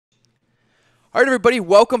All right, everybody,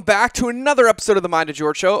 welcome back to another episode of the Mind of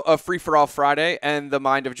George Show, a free-for-all Friday, and the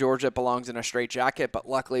Mind of George, it belongs in a straitjacket, but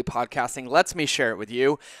luckily podcasting lets me share it with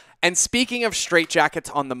you. And speaking of straitjackets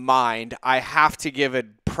on the mind, I have to give a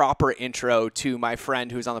proper intro to my friend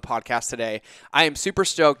who's on the podcast today. I am super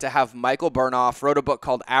stoked to have Michael Bernoff, wrote a book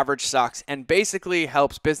called Average Sucks, and basically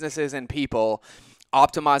helps businesses and people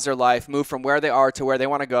optimize their life, move from where they are to where they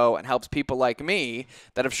want to go, and helps people like me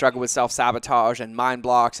that have struggled with self-sabotage and mind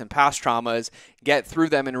blocks and past traumas get through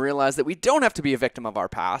them and realize that we don't have to be a victim of our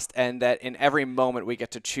past, and that in every moment we get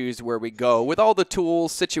to choose where we go with all the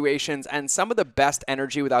tools, situations, and some of the best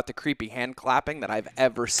energy without the creepy hand clapping that I've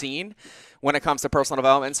ever seen when it comes to personal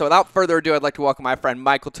development. So without further ado, I'd like to welcome my friend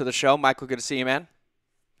Michael to the show. Michael, good to see you, man.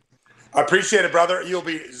 I appreciate it, brother. You'll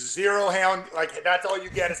be zero hand, like that's all you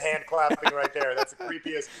get is hand clapping right there. That's the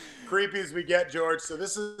creepiest we get, George. So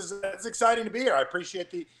it's exciting to be here. I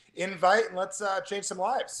appreciate the invite, and let's change some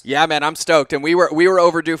lives. Yeah, man, I'm stoked. And we were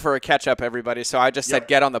overdue for a catch up, everybody. So I just said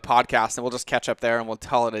get on the podcast, and we'll just catch up there, and we'll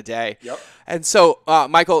call it a day. Yep. And so,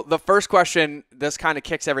 Michael, the first question, this kind of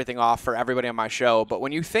kicks everything off for everybody on my show. But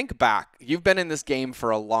when you think back, you've been in this game for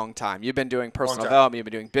a long time. You've been doing personal development. You've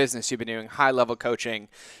been doing business. You've been doing high-level coaching.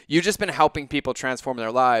 You've just been helping people transform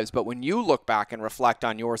their lives. But when you look back and reflect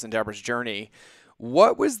on yours and Deborah's journey,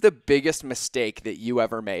 what was the biggest mistake that you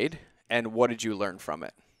ever made, and what did you learn from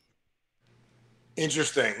it?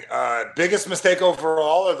 Interesting. Biggest mistake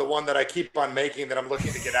overall, or the one that I keep on making that I'm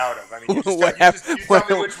looking to get out of? I mean, you tell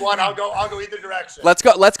me which one. I'll go either direction. Let's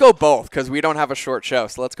go both, because we don't have a short show.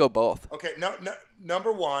 So let's go both. Okay. No,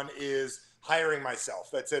 number one is hiring myself.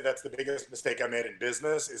 That's it. That's the biggest mistake I made in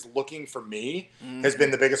business. Is looking for me has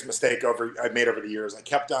been the biggest mistake I've made over the years. I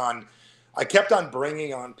kept on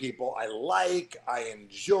bringing on people I like, I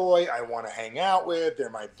enjoy, I want to hang out with. They're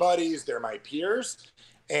my buddies. They're my peers.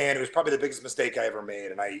 And it was probably the biggest mistake I ever made.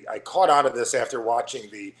 And I caught on to this after watching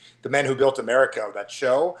the Men Who Built America, that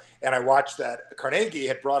show. And I watched that Carnegie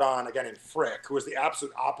had brought on a guy named Frick, who was the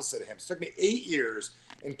absolute opposite of him. It took me 8 years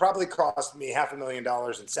and probably cost me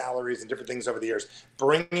 $500,000 in salaries and different things over the years,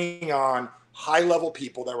 bringing on high-level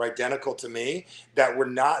people that were identical to me that were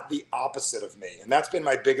not the opposite of me. And that's been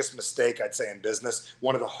my biggest mistake, I'd say, in business.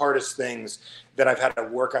 One of the hardest things that I've had to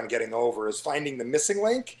work on getting over is finding the missing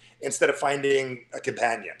link instead of finding a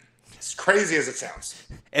companion. As crazy as it sounds.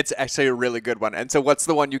 It's actually a really good one. And so what's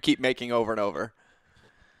the one you keep making over and over?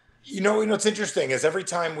 You know, what's interesting is every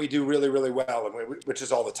time we do really, really well, which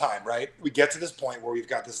is all the time, right? We get to this point where we've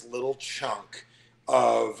got this little chunk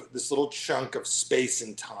of space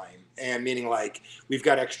and time. And meaning like we've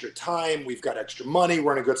got extra time, we've got extra money,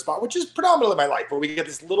 we're in a good spot, which is predominantly my life, but we get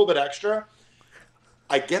this little bit extra.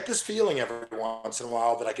 I get this feeling every once in a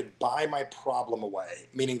while that I can buy my problem away,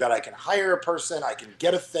 meaning that I can hire a person, I can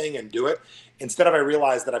get a thing and do it. Instead of I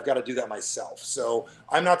realize that I've got to do that myself. So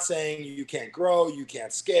I'm not saying you can't grow, you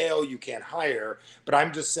can't scale, you can't hire, but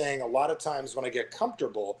I'm just saying a lot of times when I get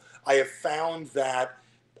comfortable, I have found that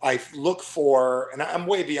I look for, and I'm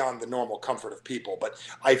way beyond the normal comfort of people, but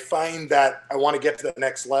I find that I want to get to the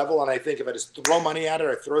next level. And I think if I just throw money at it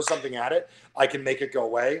or throw something at it, I can make it go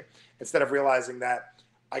away instead of realizing that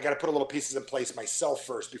I got to put a little pieces in place myself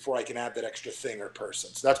first before I can add that extra thing or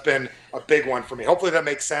person. So that's been a big one for me. Hopefully that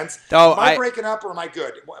makes sense. No, am I breaking up or am I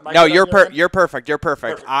good? No, you're perfect. You're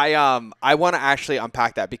perfect. I want to actually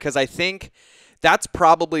unpack that because I think that's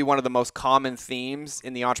probably one of the most common themes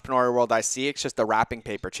in the entrepreneurial world I see. It's just the wrapping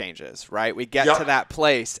paper changes, right? We get to that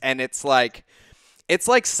place and it's like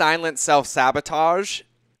silent self-sabotage,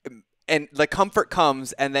 and the comfort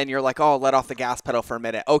comes and then you're like, oh, let off the gas pedal for a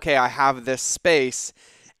minute. Okay, I have this space.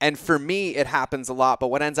 And for me, it happens a lot. But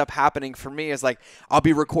what ends up happening for me is like I'll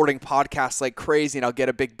be recording podcasts like crazy and I'll get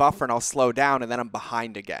a big buffer and I'll slow down and then I'm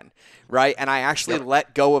behind again, right? And I actually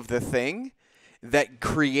let go of the thing that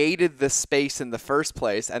created the space in the first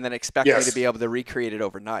place and then expect me to be able to recreate it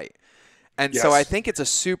overnight. And so I think it's a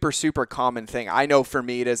super, super common thing. I know for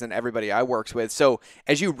me it is, and everybody I works with. So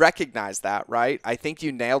as you recognize that, right, I think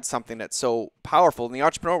you nailed something that's so powerful. In the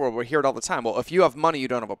entrepreneur world, we hear it all the time. Well, if you have money, you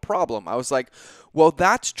don't have a problem. I was like, well,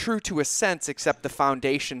 that's true to a sense, except the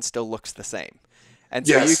foundation still looks the same. And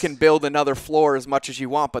so you can build another floor as much as you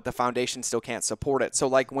want, but the foundation still can't support it. So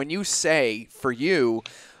like when you say for you,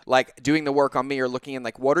 like doing the work on me or looking in,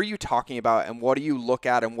 like what are you talking about and what do you look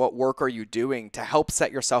at and what work are you doing to help set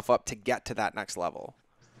yourself up to get to that next level?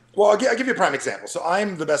 Well, I'll give you a prime example. So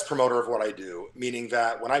I'm the best promoter of what I do, meaning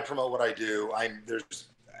that when I promote what I do,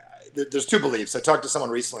 there's two beliefs. I talked to someone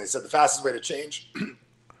recently and said the fastest way to change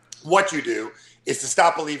what you do is to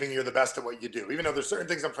stop believing you're the best at what you do. Even though there's certain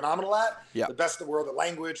things I'm phenomenal at, the best in the world at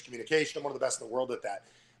language, communication, I'm one of the best in the world at that.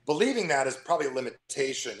 believing that is probably a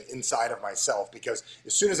limitation inside of myself, because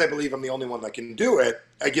as soon as I believe I'm the only one that can do it,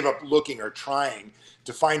 I give up looking or trying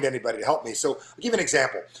to find anybody to help me. So I'll give you an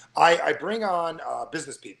example. I bring on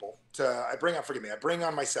business people I bring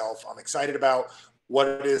on myself. I'm excited about what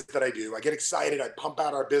it is that I do. I get excited. I pump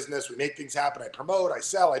out our business. We make things happen. I promote, I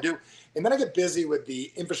sell, I do. And then I get busy with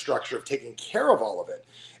the infrastructure of taking care of all of it.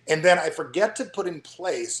 And then I forget to put in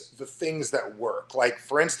place the things that work. Like,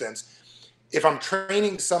 for instance, if I'm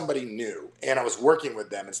training somebody new and I was working with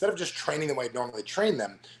them, instead of just training them the way I'd normally train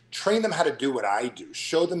them how to do what I do,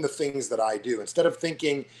 show them the things that I do, instead of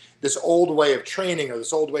thinking this old way of training or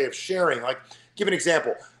this old way of sharing. Like, give an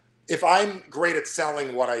example. If I'm great at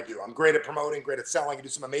selling what I do, I'm great at promoting, great at selling, I do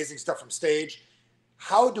some amazing stuff from stage.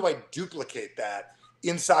 How do I duplicate that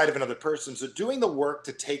inside of another person? So doing the work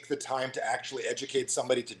to take the time to actually educate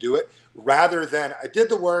somebody to do it, rather than I did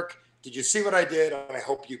the work, did you see what I did, and I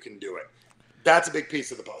hope you can do it. That's a big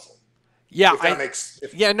piece of the puzzle. Yeah,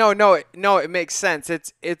 no, it makes sense.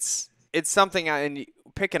 It's something. And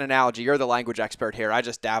pick an analogy. You're the language expert here. I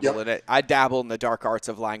just dabble in it. I dabble in the dark arts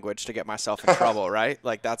of language to get myself in trouble, right?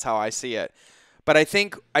 Like, that's how I see it. But I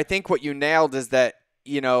think what you nailed is that,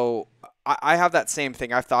 I have that same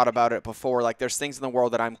thing. I've thought about it before. Like, there's things in the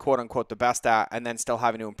world that I'm quote unquote the best at, and then still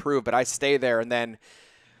having to improve. But I stay there, and then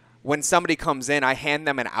when somebody comes in, I hand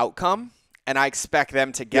them an outcome. And I expect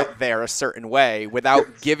them to get there a certain way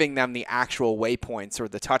without giving them the actual waypoints or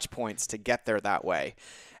the touch points to get there that way.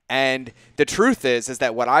 And the truth is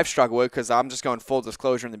that what I've struggled with, because I'm just going full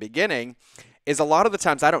disclosure in the beginning, is a lot of the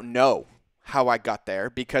times I don't know how I got there,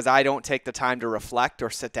 because I don't take the time to reflect or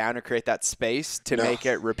sit down and create that space to make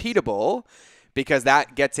it repeatable, because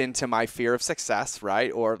that gets into my fear of success, right?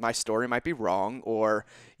 Or my story might be wrong, or,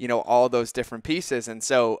 all those different pieces. And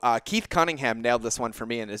so Keith Cunningham nailed this one for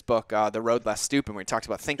me in his book, The Road Less Stupid, when he talks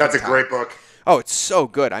about thinking. That's a great book. Oh, it's so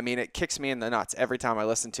good. I mean, it kicks me in the nuts every time I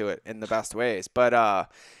listen to it in the best ways. But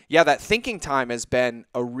that thinking time has been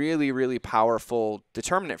a really, really powerful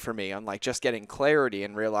determinant for me on, like, just getting clarity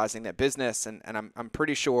and realizing that business, and I'm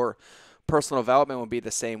pretty sure personal development will be the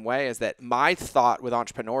same way, is that my thought with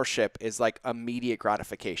entrepreneurship is like immediate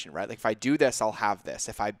gratification, right? Like, if I do this, I'll have this.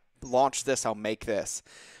 If I launch this, I'll make this.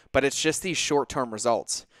 But it's just these short-term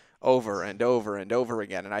results over and over and over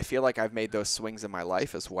again. And I feel like I've made those swings in my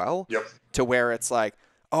life as well, to where it's like,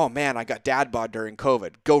 oh man, I got dad bod during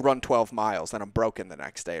COVID. Go run 12 miles. Then I'm broken the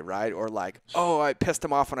next day, right? Or like, oh, I pissed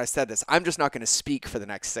him off when I said this. I'm just not going to speak for the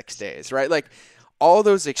next 6 days, right? Like, all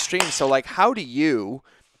those extremes. So, like, how do you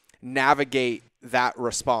navigate that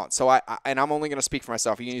response? So and I'm only going to speak for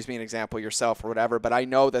myself. You can use me an example yourself or whatever, but I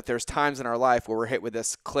know that there's times in our life where we're hit with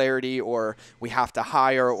this clarity, or we have to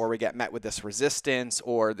hire, or we get met with this resistance,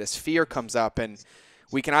 or this fear comes up, and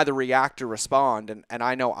we can either react or respond. And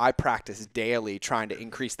I know I practice daily trying to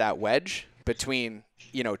increase that wedge between,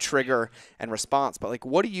 trigger and response. But, like,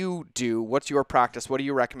 what do you do? What's your practice? What do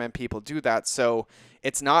you recommend people do that so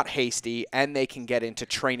it's not hasty and they can get into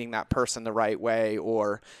training that person the right way,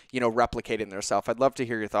 or, replicating their self? I'd love to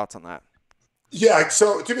hear your thoughts on that. Yeah.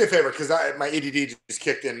 So do me a favor, because my ADD just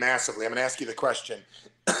kicked in massively. I'm going to ask you the question.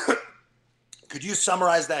 Could you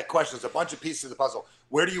summarize that question? There's a bunch of pieces of the puzzle.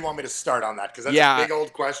 Where do you want me to start on that? Because that's a big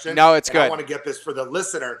old question. No, it's good. I want to get this for the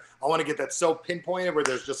listener. I want to get that so pinpointed where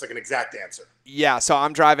there's just like an exact answer. Yeah, so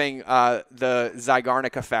I'm driving the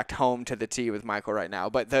Zygarnik effect home to the T with Michael right now.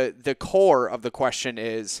 But the core of the question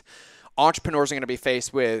is, entrepreneurs are going to be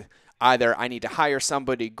faced with either I need to hire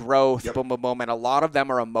somebody, growth, boom, boom, boom. And a lot of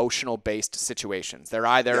them are emotional-based situations. They're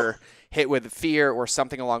either hit with fear or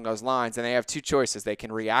something along those lines, and they have two choices. They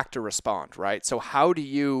can react or respond, right? So how do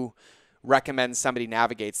you recommend somebody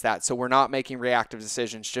navigates that, so we're not making reactive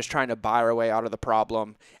decisions, just trying to buy our way out of the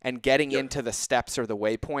problem and getting into the steps or the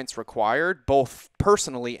waypoints required, both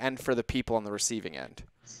personally and for the people on the receiving end?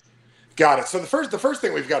 Got it. So the first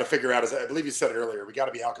thing we've got to figure out is, I believe you said it earlier, we got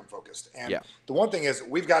to be outcome focused. And the one thing is,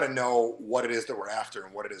 we've got to know what it is that we're after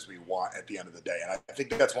and what it is we want at the end of the day. And I think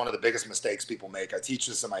that's one of the biggest mistakes people make. I teach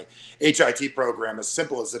this in my HIT program. As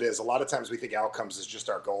simple as it is, a lot of times we think outcomes is just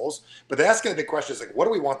our goals, but the asking the big question is, like, what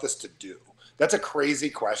do we want this to do? That's a crazy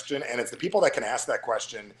question. And it's the people that can ask that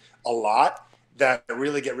question a lot that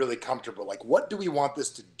really get really comfortable. Like, what do we want this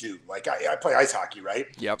to do? Like, I play ice hockey, right?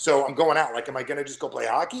 So I'm going out. Like, am I going to just go play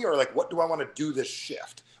hockey, or like, what do I want to do this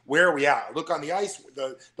shift? Where are we at? I look on the ice,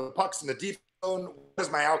 the puck's in the deep zone. What is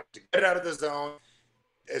my out to get it out of the zone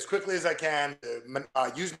as quickly as I can,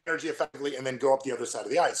 use energy effectively, and then go up the other side of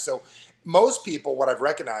the ice? So most people, what I've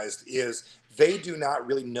recognized is they do not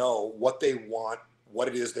really know what they want what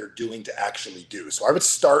it is they're doing to actually do. So I would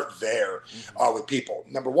start there with people.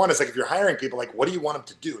 Number one is like, if you're hiring people, like, what do you want them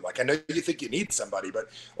to do? Like, I know you think you need somebody, but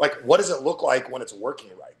like, what does it look like when it's working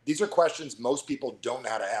right? These are questions most people don't know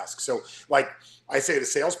how to ask. So like I say to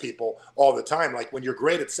salespeople all the time, like, when you're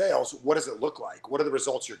great at sales, what does it look like? What are the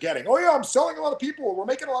results you're getting? Oh yeah, I'm selling a lot of people. We're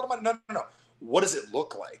making a lot of money. No, no, no. What does it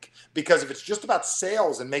look like? Because if it's just about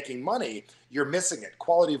sales and making money, you're missing it.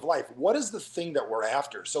 Quality of life. What is the thing that we're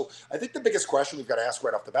after? So I think the biggest question we've got to ask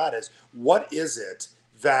right off the bat is, what is it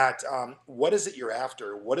that, what is it you're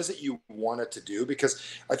after? What is it you want it to do? Because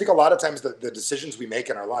I think a lot of times the decisions we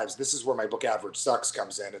make in our lives, this is where my book Average Sucks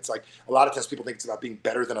comes in. It's like, a lot of times people think it's about being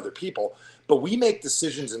better than other people, but we make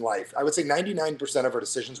decisions in life. I would say 99% of our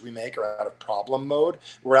decisions we make are out of problem mode.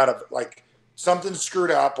 We're out of like, something's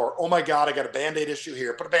screwed up, or, oh my God, I got a Band-Aid issue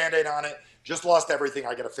here. Put a Band-Aid on it. Just lost everything.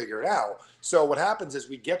 I got to figure it out. So what happens is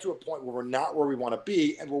we get to a point where we're not where we want to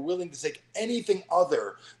be, and we're willing to take anything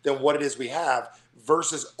other than what it is we have,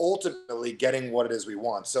 versus ultimately getting what it is we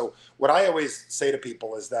want. So what I always say to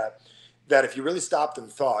people is that if you really stopped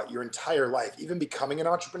and thought, your entire life, even becoming an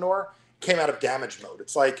entrepreneur, came out of damage mode.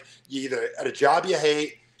 It's like, you either at a job you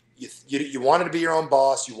hate, you wanted to be your own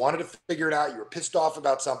boss. You wanted to figure it out. You were pissed off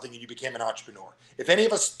about something, and you became an entrepreneur. If any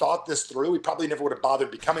of us thought this through, we probably never would have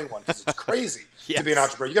bothered becoming one, because it's crazy to be an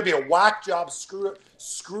entrepreneur. You got to be a whack job, screw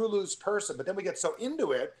loose person. But then we get so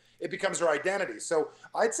into it, it becomes our identity. So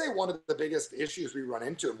I'd say one of the biggest issues we run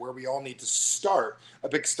into, and where we all need to start, a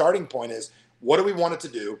big starting point is, what do we want it to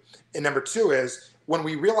do? And number two is, when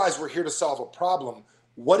we realize we're here to solve a problem,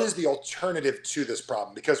 what is the alternative to this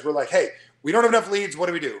problem? Because we're like, hey, we don't have enough leads. What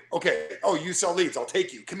do we do? Okay. Oh, you sell leads. I'll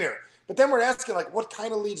take you. Come here. But then we're asking, like, what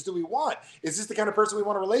kind of leads do we want? Is this the kind of person we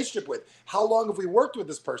want a relationship with? How long have we worked with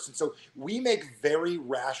this person? So we make very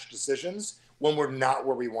rash decisions when we're not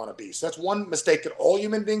where we want to be. So that's one mistake that all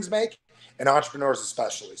human beings make, and entrepreneurs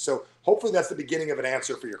especially. So hopefully that's the beginning of an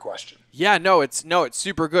answer for your question. Yeah, it's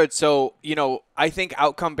super good. So, I think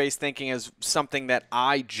outcome-based thinking is something that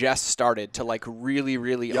I just started to like really,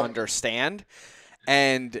 really understand.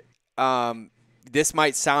 And this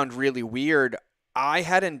might sound really weird. I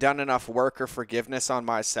hadn't done enough work or forgiveness on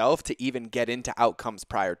myself to even get into outcomes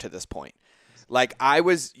prior to this point. Like, I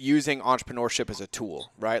was using entrepreneurship as a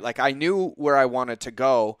tool, right? Like, I knew where I wanted to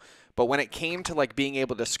go, but when it came to like being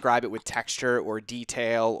able to describe it with texture or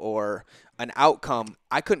detail or an outcome,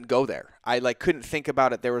 I couldn't go there. I like couldn't think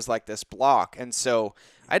about it. There was like this block. And so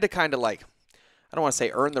I had to kind of like, I don't want to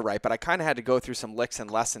say earn the right, but I kind of had to go through some licks and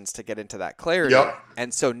lessons to get into that clarity. Yep.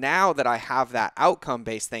 And so now that I have that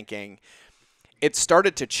outcome-based thinking, it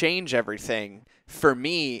started to change everything for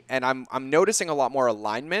me. And I'm noticing a lot more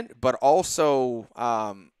alignment, but also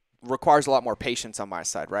requires a lot more patience on my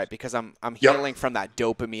side, right? Because I'm healing from that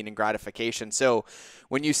dopamine and gratification. So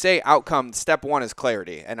when you say outcome, step one is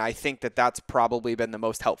clarity. And I think that that's probably been the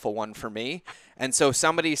most helpful one for me. And so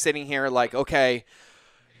somebody sitting here like, okay,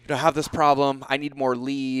 I have this problem. I need more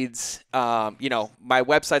leads. My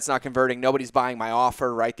website's not converting. Nobody's buying my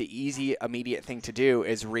offer, right? The easy, immediate thing to do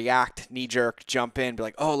is react, knee jerk, jump in, be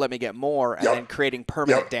like, oh, let me get more, and then creating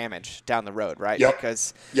permanent damage down the road, right?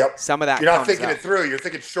 Because some of that you're not thinking it through. You're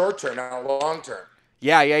thinking short term, not long term.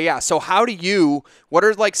 Yeah. So what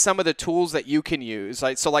are like some of the tools that you can use?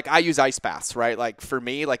 Like, so like I use ice baths, right? Like for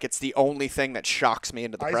me, like it's the only thing that shocks me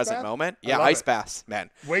into the present moment. Yeah, ice baths, man.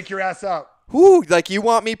 Wake your ass up. Whoo, like you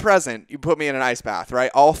want me present, you put me in an ice bath,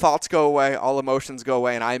 right? All thoughts go away, all emotions go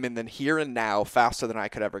away, and I'm in the here and now faster than I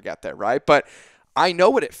could ever get there, right? But I know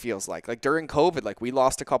what it feels like. Like during COVID, like we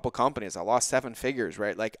lost a couple companies. I lost 7 figures,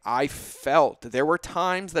 right? Like I felt there were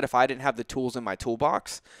times that if I didn't have the tools in my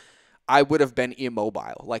toolbox, I would have been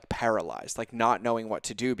immobile, like paralyzed, like not knowing what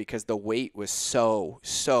to do because the weight was so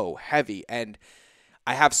heavy. And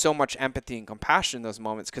I have so much empathy and compassion in those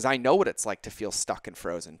moments because I know what it's like to feel stuck and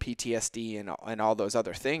frozen, PTSD and all those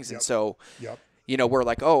other things. And so, we're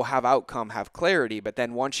like, oh, have outcome, have clarity. But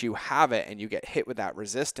then once you have it and you get hit with that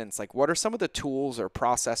resistance, like what are some of the tools or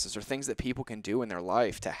processes or things that people can do in their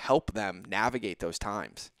life to help them navigate those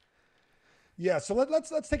times? Yeah, so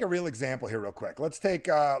let's take a real example here real quick. Let's take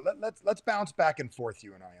let's bounce back and forth,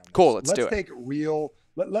 you and I, on this. Cool, let's do it. Take real.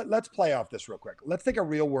 Let's play off this real quick. Let's take a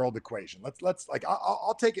real world equation. Let's like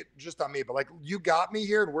I'll take it just on me, but like you got me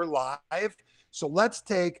here and we're live. So let's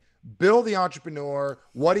take Bill the entrepreneur,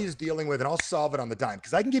 what he's dealing with, and I'll solve it on the dime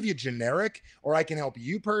because I can give you generic, or I can help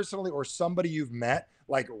you personally, or somebody you've met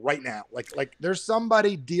like right now. Like there's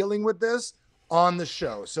somebody dealing with this on the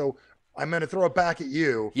show. So I'm going to throw it back at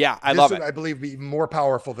you. Yeah, I This love would, it. I believe, be more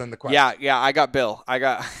powerful than the question. Yeah, I got Bill. I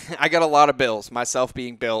got I got a lot of Bills, myself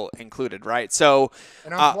being Bill included, right? So,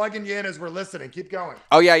 And I'm plugging you in as we're listening. Keep going.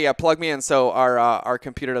 oh yeah, plug me in so our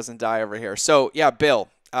computer doesn't die over here. So yeah, Bill.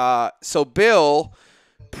 So Bill,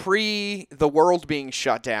 pre the world being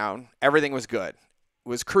shut down, everything was good. It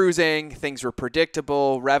was cruising, things were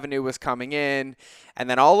predictable, revenue was coming in, and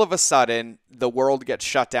then all of a sudden the world gets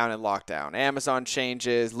shut down and locked down. Amazon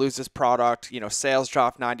changes, loses product, sales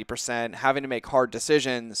drop 90%, having to make hard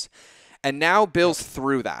decisions. And now Bill's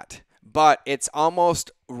through that. But it's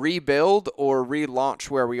almost rebuild or relaunch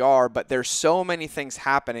where we are, but there's so many things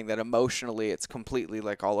happening that emotionally it's completely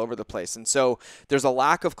like all over the place. And so there's a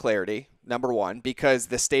lack of clarity, number one, because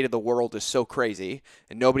the state of the world is so crazy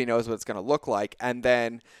and nobody knows what it's going to look like. And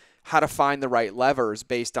then how to find the right levers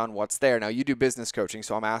based on what's there. Now, you do business coaching,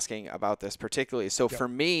 so I'm asking about this particularly. So for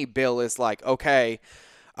me, Bill is like, okay,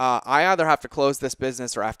 I either have to close this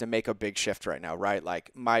business or I have to make a big shift right now, right? Like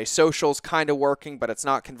my social's kind of working, but it's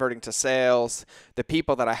not converting to sales. The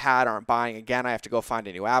people that I had aren't buying again. I have to go find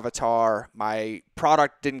a new avatar. My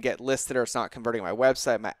product didn't get listed or it's not converting my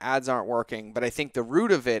website. My ads aren't working. But I think the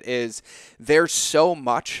root of it is there's so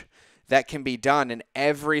much that can be done and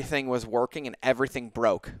everything was working and everything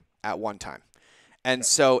broke at one time. And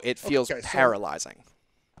so it feels paralyzing.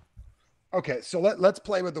 Okay, so let's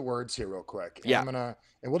play with the words here real quick.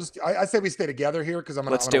 And we'll just I say we stay together here because I'm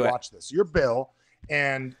gonna watch this. You're Bill,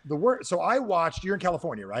 and the word. So I watched. You're in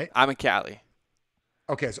California, right? I'm in Cali.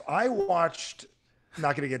 Okay, so I watched.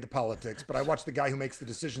 Not gonna get into politics, but I watched the guy who makes the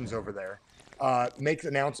decisions over there make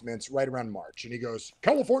announcements right around March, and he goes,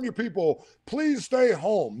 "California people, please stay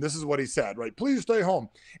home." This is what he said, right? Please stay home.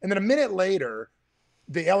 And then a minute later,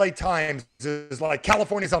 the LA Times is like,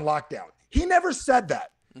 "California's on lockdown." He never said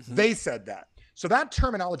that. Mm-hmm. They said that. So that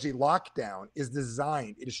terminology, lockdown, is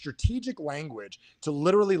designed. It is strategic language to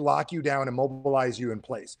literally lock you down and mobilize you in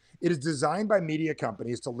place. It is designed by media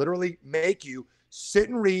companies to literally make you sit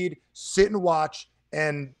and read, sit and watch,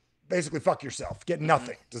 and basically fuck yourself. Get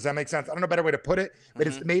nothing. Does that make sense? I don't know a better way to put it, but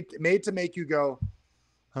it's made to make you go,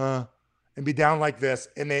 huh? And be down like this,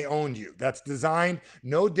 and they owned you. That's designed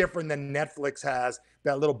no different than Netflix has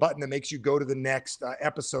that little button that makes you go to the next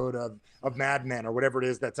episode of Mad Men or whatever it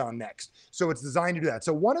is that's on next. So it's designed to do that.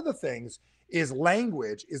 So one of the things is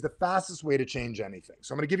language is the fastest way to change anything.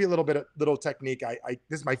 So I'm going to give you a little technique.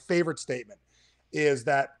 This is my favorite statement, is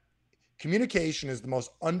that communication is the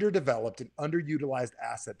most underdeveloped and underutilized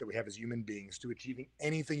asset that we have as human beings to achieving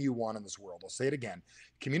anything you want in this world. I'll say it again.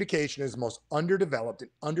 Communication is the most underdeveloped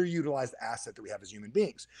and underutilized asset that we have as human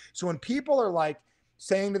beings. So when people are like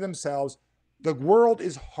saying to themselves, the world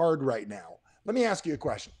is hard right now, let me ask you a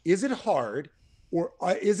question. Is it hard or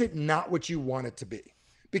is it not what you want it to be?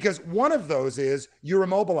 Because one of those is you're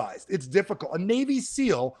immobilized. It's difficult. A Navy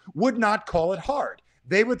SEAL would not call it hard.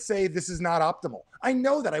 They would say this is not optimal. I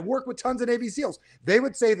know that. I work with tons of Navy SEALs. They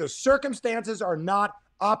would say the circumstances are not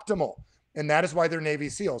optimal. And that is why they're Navy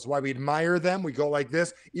SEALs, why we admire them. We go like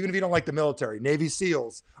this. Even if you don't like the military, Navy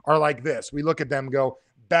SEAls are like this. We look at them and go,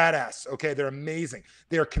 badass. Okay, they're amazing.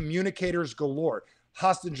 They are communicators galore.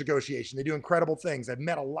 Hostage negotiation. They do incredible things. I've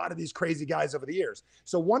met a lot of these crazy guys over the years.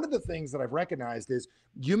 So one of the things that I've recognized is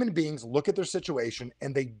human beings look at their situation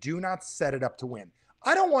and they do not set it up to win.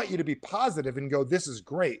 I don't want you to be positive and go, this is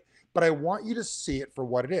great, but I want you to see it for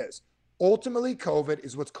what it is. Ultimately, COVID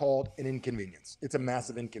is what's called an inconvenience. It's a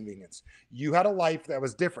massive inconvenience. You had a life that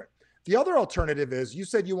was different. The other alternative is you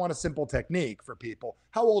said you want a simple technique for people.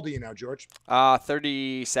 How old are you now, George?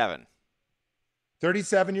 37.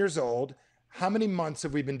 37 years old. How many months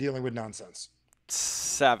have we been dealing with nonsense?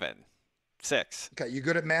 6. Okay, you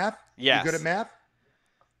good at math? Yes. You good at math?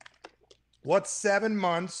 What's 7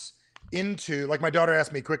 months into, like my daughter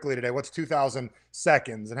asked me quickly today, what's 2,000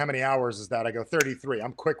 seconds and how many hours is that? I go 33.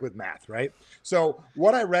 I'm quick with math, right? So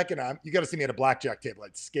what I reckon, you got to see me at a blackjack table.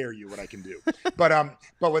 I'd scare you what I can do. But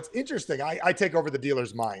what's interesting, I take over the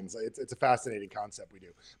dealer's minds. It's a fascinating concept we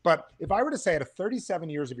do. But if I were to say out of 37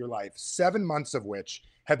 years of your life, 7 months of which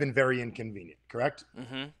have been very inconvenient, correct?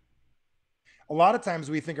 Mm-hmm. A lot of times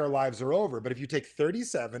we think our lives are over, but if you take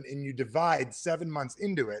 37 and you divide 7 months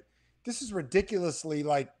into it, this is ridiculously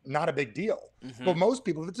like not a big deal. Mm-hmm. But most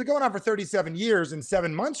people, if it's going on for 37 years and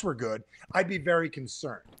 7 months were good, I'd be very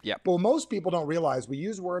concerned. Yep. But what most people don't realize, we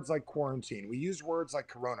use words like quarantine, we use words like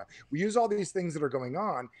corona, we use all these things that are going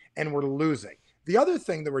on and we're losing. The other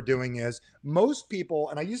thing that we're doing is most people,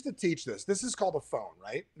 and I used to teach this is called a phone,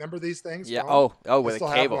 right? Remember these things? Yeah. Phone? Oh, with a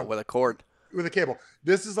cable, with a cord. With a cable.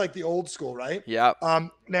 This is like the old school, right? Yeah.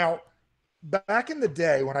 Now, back in the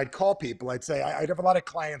day when I'd call people, I'd say I'd have a lot of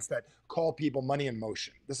clients that call people money in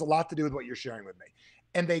motion. This has a lot to do with what you're sharing with me.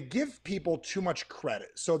 And they give people too much credit.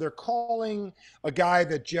 So they're calling a guy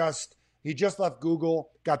that he just left Google,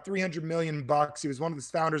 got 300 million bucks. He was one of the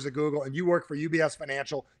founders of Google, and you work for UBS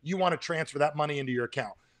Financial. You want to transfer that money into your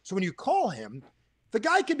account. So when you call him, the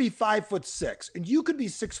guy could be 5'6", and you could be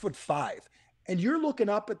 6'5", and you're looking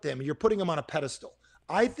up at them and you're putting him on a pedestal.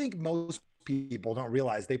 I think most people don't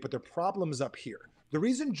realize they put their problems up here. The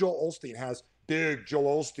reason Joel Osteen has big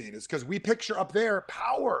Joel Osteen is because we picture up there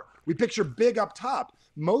power. We picture big up top.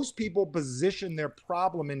 Most people position their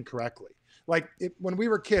problem incorrectly. Like when we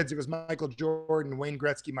were kids, it was Michael Jordan, Wayne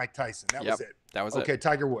Gretzky, Mike Tyson. That was it. That was it. Okay,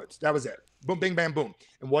 Tiger Woods. That was it. Boom, bing, bam, boom.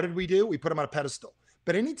 And what did we do? We put him on a pedestal.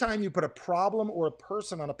 But anytime you put a problem or a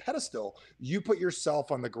person on a pedestal, you put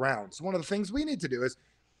yourself on the ground. So one of the things we need to do is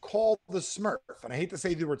call the Smurf. And I hate to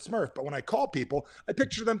say the word Smurf, but when I call people, I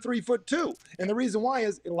picture them 3'2". And the reason why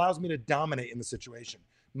is it allows me to dominate in the situation.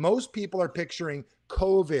 Most people are picturing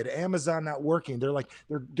COVID, Amazon not working. They're like,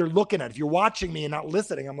 they're looking at it. If you're watching me and not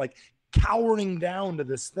listening, I'm like cowering down to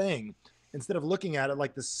this thing instead of looking at it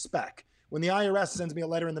like the speck. When the IRS sends me a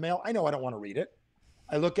letter in the mail, I know I don't want to read it.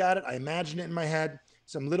 I look at it, I imagine it in my head.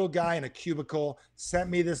 Some little guy in a cubicle sent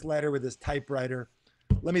me this letter with his typewriter.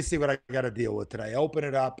 Let me see what I got to deal with today. I open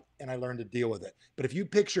it up and I learn to deal with it. But if you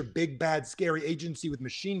picture big, bad, scary agency with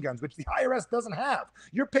machine guns, which the IRS doesn't have,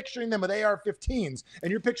 you're picturing them with AR-15s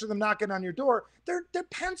and you're picturing them knocking on your door. They're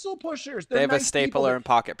pencil pushers. They have a stapler and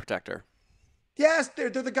pocket protector. Yes, they're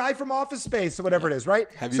the guy from Office Space or whatever it is, right?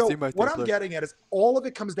 Have you seen my stapler? What I'm getting at is all of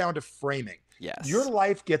it comes down to framing. Yes. Your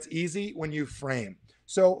life gets easy when you frame.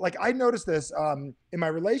 So like I noticed this in my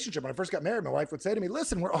relationship. When I first got married, my wife would say to me,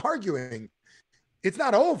 listen, we're arguing. It's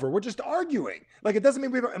not over. We're just arguing. Like, it doesn't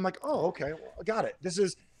mean I'm like, oh, okay, well, I got it. This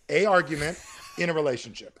is a argument in a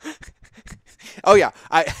relationship. Oh, yeah.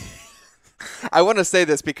 I want to say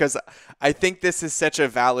this because I think this is such a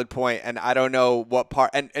valid point, and I don't know what part.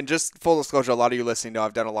 And just full disclosure, a lot of you listening know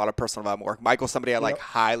I've done a lot of personal development work. Michael's somebody I like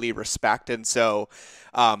highly respect, and so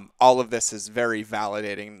all of this is very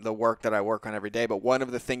validating the work that I work on every day. But one of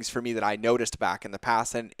the things for me that I noticed back in the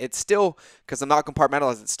past, and it's still, because I'm not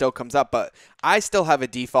compartmentalized, it still comes up, but I still have a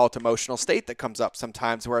default emotional state that comes up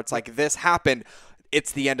sometimes where it's like, this happened,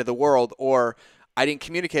 it's the end of the world, or I didn't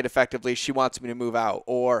communicate effectively, she wants me to move out,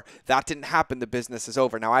 or that didn't happen, the business is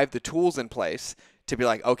over. Now I have the tools in place to be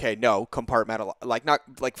like, okay, no, compartmental, like not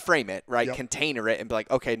like frame it, right? Yep. Container it and be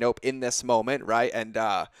like, okay, nope, in this moment, right? And,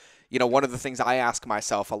 one of the things I ask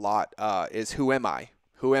myself a lot is, who am I?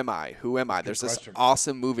 Who am I? Who am I? There's this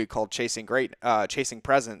awesome movie called Chasing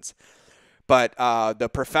Presence. But the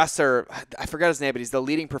professor, I forgot his name, but he's the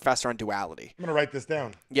leading professor on duality. I'm going to write this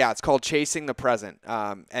down. Yeah, it's called Chasing the Present.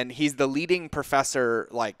 And he's the leading professor,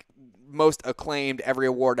 like most acclaimed, every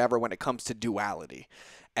award ever when it comes to duality.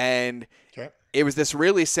 And it was this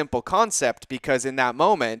really simple concept because in that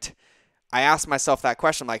moment, I asked myself that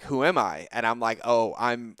question, like, who am I? And I'm like, oh,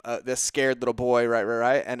 I'm this scared little boy,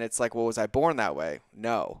 right? And it's like, well, was I born that way?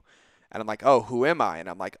 No. And I'm like, oh, who am I? And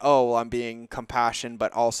I'm like, oh, well, I'm being compassionate,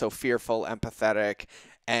 but also fearful, empathetic,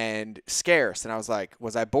 and scarce. And I was like,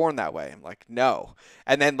 was I born that way? I'm like, no.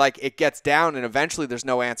 And then like it gets down and eventually there's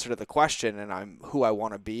no answer to the question and I'm who I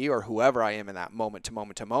want to be or whoever I am in that moment to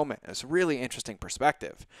moment to moment. It's a really interesting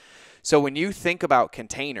perspective. So when you think about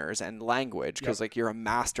containers and language, because like you're a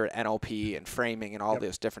master at NLP and framing and all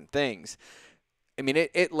those different things, I mean,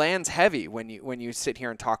 it lands heavy when you sit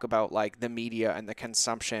here and talk about like the media and the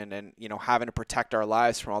consumption and, having to protect our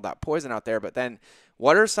lives from all that poison out there. But then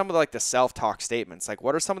what are some of the self-talk statements? Like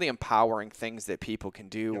what are some of the empowering things that people can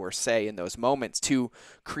do or say in those moments to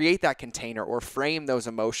create that container or frame those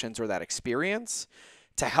emotions or that experience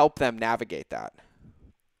to help them navigate that?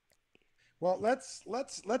 Well,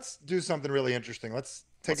 let's do something really interesting. Let's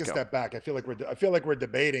take a step back. I feel like we're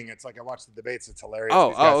debating. It's like I watch the debates. It's hilarious.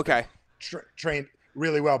 Oh, okay. Trained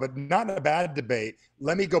really well, but not in a bad debate.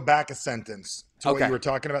 Let me go back a sentence to what you were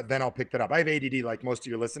talking about. Then I'll pick that up. I have ADD like most of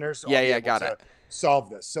your listeners. So I'll be able to solve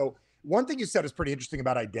this. So one thing you said is pretty interesting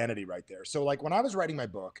about identity right there. So like when I was writing my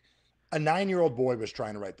book, a 9-year-old boy was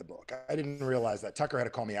trying to write the book. I didn't realize that. Tucker had to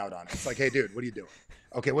call me out on it. It's like, hey, dude, what are you doing?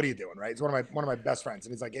 Okay, what are you doing? Right? It's one of my best friends,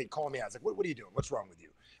 and he's like, hey, call me out. I was like, what are you doing? What's wrong with you?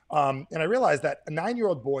 And I realized that a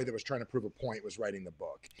 9-year-old boy that was trying to prove a point was writing the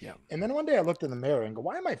book. Yeah. And then one day I looked in the mirror and go,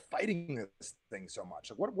 why am I fighting this thing so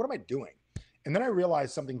much? Like, what am I doing? And then I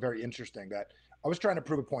realized something very interesting, that I was trying to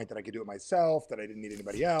prove a point that I could do it myself, that I didn't need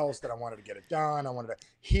anybody else, that I wanted to get it done. I wanted to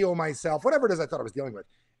heal myself, whatever it is I thought I was dealing with.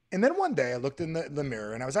 And then one day I looked in the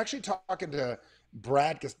mirror and I was actually talking to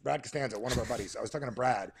Brad Costanza, one of our buddies. I was talking to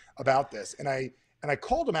Brad about this. And I And I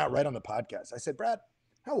called him out right on the podcast. I said, Brad,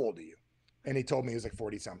 how old are you? And he told me he was like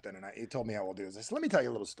 40 something. And he told me how old he was. I said, let me tell you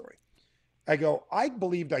a little story. I go, I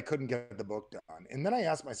believed I couldn't get the book done. And then I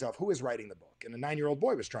asked myself, who is writing the book? And a 9-year-old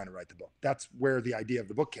boy was trying to write the book. That's where the idea of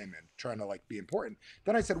the book came in, trying to like be important.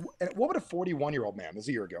 Then I said, what would a 41-year-old man, this was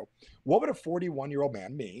a year ago, what would a 41-year-old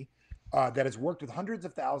man, me, that has worked with hundreds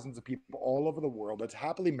of thousands of people all over the world, that's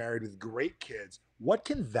happily married with great kids, what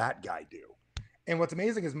can that guy do? And what's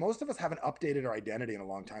amazing is most of us haven't updated our identity in a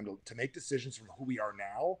long time to make decisions from who we are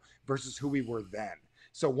now versus who we were then.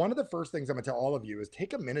 So one of the first things I'm gonna tell all of you is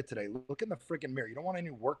take a minute today, look in the freaking mirror. You don't want any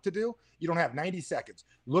work to do. You don't have 90 seconds.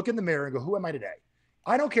 Look in the mirror and go, who am I today?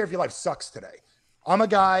 I don't care if your life sucks today. I'm a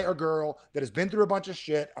guy or girl that has been through a bunch of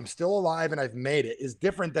shit. I'm still alive and I've made it is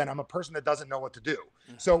different than I'm a person that doesn't know what to do.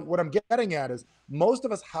 So what I'm getting at is most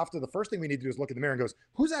of us have to, the first thing we need to do is look in the mirror and goes,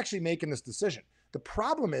 who's actually making this decision? The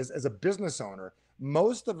problem is as a business owner,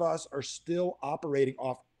 most of us are still operating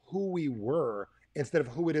off who we were instead of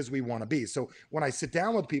who it is we want to be. So when I sit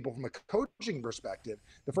down with people from a coaching perspective,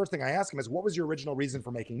 the first thing I ask them is, what was your original reason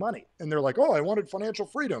for making money? And they're like, oh, I wanted financial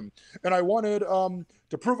freedom and I wanted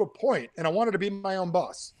to prove a point and I wanted to be my own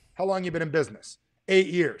boss. How long you been in business? 8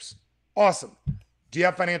 years. Awesome. Do you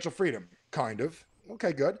have financial freedom? Kind of.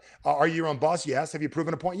 Okay, good. Are you your own boss? Yes. Have you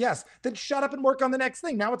proven a point? Yes. Then shut up and work on the next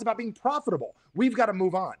thing. Now it's about being profitable. We've got to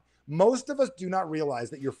move on. Most of us do not realize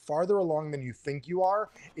that you're farther along than you think you are.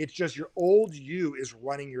 It's just your old you is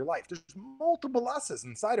running your life. There's multiple us's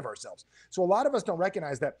inside of ourselves. So a lot of us don't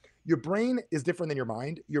recognize that your brain is different than your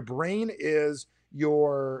mind. Your brain is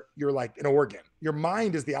your like an organ. Your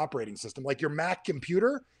mind is the operating system. Like your Mac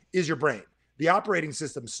computer is your brain. The operating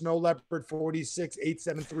system, Snow Leopard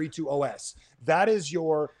 46873 OS, that is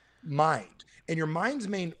your mind. And your mind's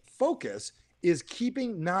main focus is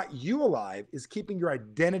keeping not you alive, is keeping your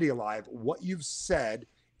identity alive. What you've said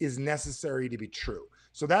is necessary to be true.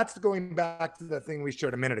 So that's going back to the thing we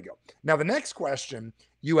shared a minute ago. Now, the next question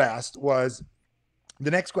you asked is,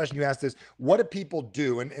 what do people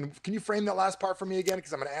do? And can you frame that last part for me again?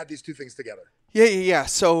 Because I'm going to add these two things together. Yeah.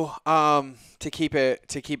 So, to keep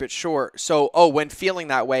it short. So, when feeling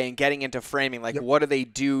that way and getting into framing, like what do they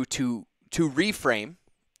do to reframe?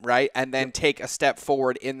 Right. And then take a step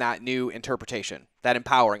forward in that new interpretation, that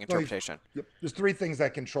empowering interpretation. There's 3 things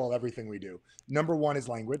that control everything we do. Number 1 is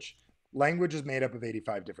language. Language is made up of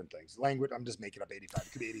 85 different things. Language, I'm just making up 85.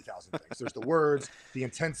 It could be 80,000 things. There's the words, the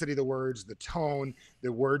intensity of the words, the tone,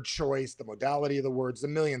 the word choice, the modality of the words, a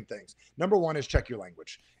million things. Number 1 is check your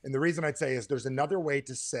language. And the reason I'd say is there's another way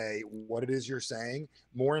to say what it is you're saying,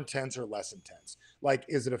 more intense or less intense. Like,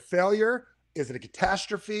 is it a failure? Is it a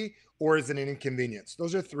catastrophe? Or is it an inconvenience?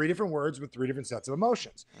 Those are 3 different words with 3 different sets of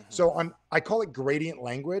emotions. So I call it gradient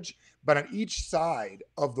language, but on each side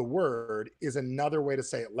of the word is another way to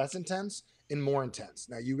say it, less intense and more intense.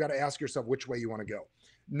 Now you got to ask yourself which way you want to go.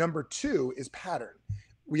 Number 2 is pattern.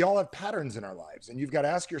 We all have patterns in our lives, and you've got to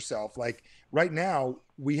ask yourself, like right now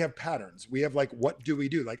we have patterns. We have like, what do we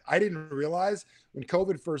do? Like I didn't realize when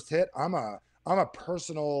COVID first hit, I'm a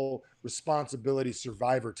personal responsibility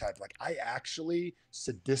survivor type. Like I actually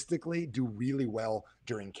sadistically do really well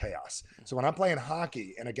during chaos. So when I'm playing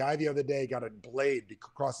hockey and a guy the other day got a blade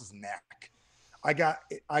across his neck, I got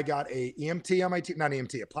a EMT on my team, not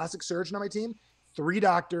EMT, a plastic surgeon on my team, 3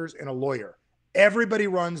 doctors and a lawyer. Everybody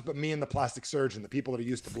runs but me and the plastic surgeon, the people that are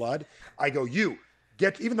used to blood. I go,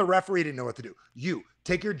 even the referee didn't know what to do. You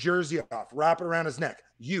take your jersey off, wrap it around his neck.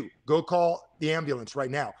 You go call the ambulance right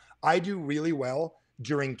now. I do really well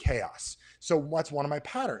during chaos. So that's one of my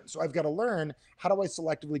patterns. So I've got to learn, how do I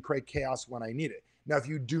selectively create chaos when I need it? Now, if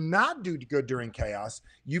you do not do good during chaos,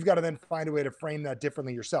 you've got to then find a way to frame that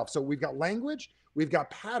differently yourself. So we've got language, we've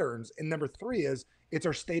got patterns. And number 3 is it's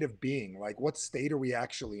our state of being. Like what state are we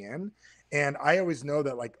actually in? And I always know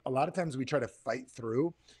that like a lot of times we try to fight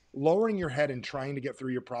through. Lowering your head and trying to get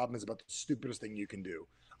through your problem is about the stupidest thing you can do.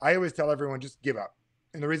 I always tell everyone, just give up.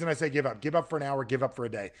 And the reason I say give up for an hour, give up for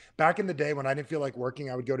a day. Back in the day when I didn't feel like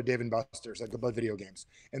working, I would go to Dave & Buster's. I'd go play video games.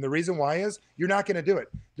 And the reason why is you're not going to do it.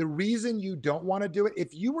 The reason you don't want to do it,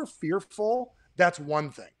 if you were fearful, that's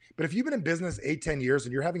one thing. But if you've been in business 8-10 years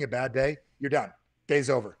and you're having a bad day, you're done. Day's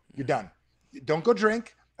over. You're done. Don't go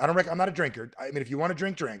drink. I'm not a drinker. I mean, if you want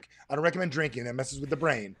to drink. I don't recommend drinking. That messes with the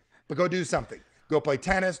brain. But go do something. Go play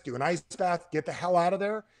tennis, do an ice bath, get the hell out of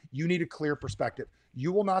there. You need a clear perspective.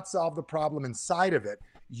 You will not solve the problem inside of it.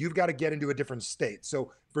 You've got to get into a different state.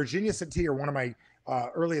 So Virginia Satir, one of my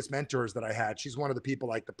earliest mentors that I had, she's one of the people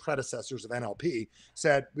like the predecessors of NLP,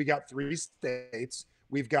 said we got 3 states.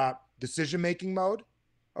 We've got decision-making mode,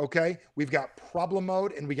 okay? We've got problem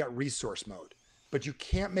mode, and we got resource mode. But you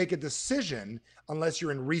can't make a decision unless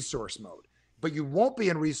you're in resource mode. but you won't be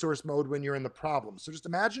in resource mode when you're in the problem. So just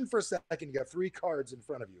imagine for a second, you got 3 cards in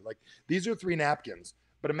front of you. Like these are 3 napkins,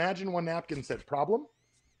 but imagine one napkin said problem,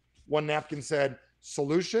 one napkin said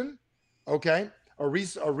solution, okay, a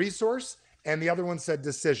resource, and the other one said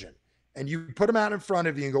decision. And you put them out in front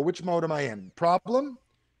of you and go, which mode am I in? Problem,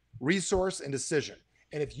 resource, and decision.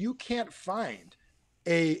 And if you can't find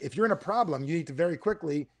if you're in a problem, you need to very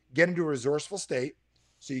quickly get into a resourceful state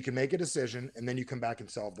so you can make a decision, and then you come back and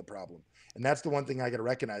solve the problem. And that's the one thing I got to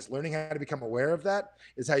recognize. Learning how to become aware of that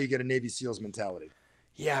is how you get a Navy SEALs mentality.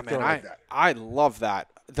 Yeah, man, I love that.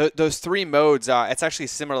 Those 3 modes, it's actually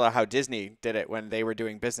similar to how Disney did it when they were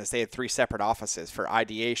doing business. They had 3 separate offices for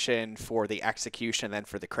ideation, for the execution, and then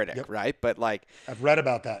for the critic, Yep. right? But like, I've read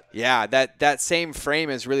about that. Yeah, that same frame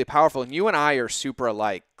is really powerful. And you and I are super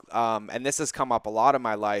alike. And this has come up a lot in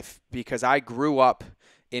my life because I grew up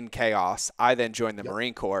in chaos. I then joined the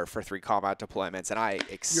Marine Corps for 3 combat deployments, and I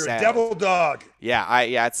excelled. You're a devil dog. Yeah,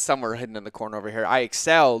 it's somewhere hidden in the corner over here. I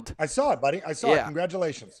excelled. I saw it, buddy. I saw it.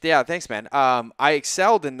 Congratulations. Yeah, thanks, man. I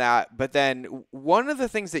excelled in that, but then one of the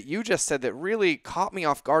things that you just said that really caught me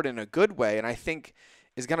off guard in a good way, and I think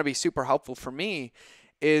is going to be super helpful for me,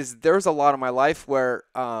 is there's a lot of my life where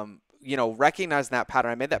recognizing that pattern,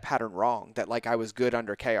 I made that pattern wrong, that like I was good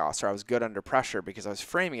under chaos or I was good under pressure because I was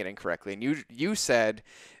framing it incorrectly. And you said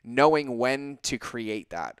knowing when to create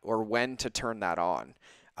that or when to turn that on.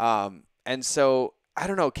 And so I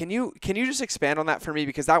don't know, can you just expand on that for me?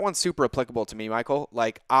 Because that one's super applicable to me, Michael.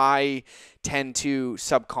 Like I tend to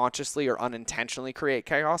subconsciously or unintentionally create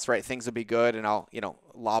chaos, right? Things will be good and I'll,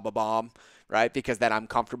 lob a bomb, right? Because then I'm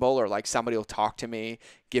comfortable, or like somebody will talk to me,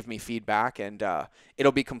 give me feedback, and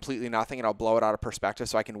it'll be completely nothing, and I'll blow it out of perspective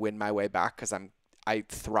so I can win my way back because I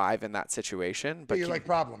thrive in that situation. But you like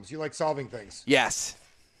problems. You like solving things. Yes.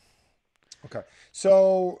 Okay.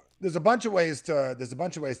 So there's a bunch of ways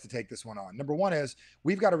to take this one on. Number one is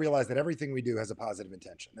we've got to realize that everything we do has a positive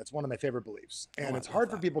intention. That's one of my favorite beliefs. And it's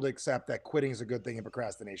hard for people to accept that quitting is a good thing and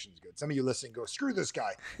procrastination is good. Some of you listening go, screw this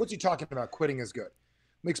guy. What's he talking about? Quitting is good.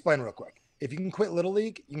 Let me explain real quick. If you can quit Little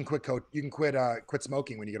League, you can quit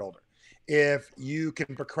smoking when you get older. If you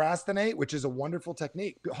can procrastinate, which is a wonderful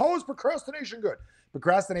technique. How is procrastination good?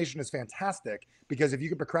 Procrastination is fantastic because if you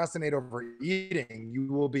can procrastinate over eating,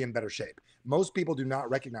 you will be in better shape. Most people do not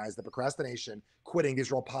recognize that procrastination, quitting,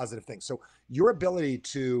 these are all positive things. So your ability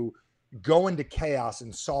to go into chaos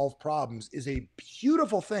and solve problems is a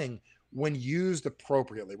beautiful thing when used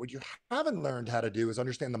appropriately. What you haven't learned how to do is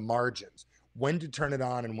understand the margins, when to turn it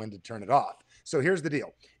on and when to turn it off. So here's the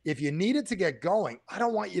deal. If you need it to get going, I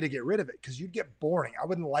don't want you to get rid of it because you'd get boring. I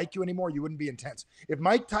wouldn't like you anymore. You wouldn't be intense. If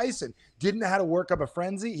Mike Tyson didn't know how to work up a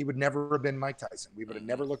frenzy, he would never have been Mike Tyson. We would have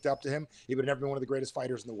never looked up to him. He would have never been one of the greatest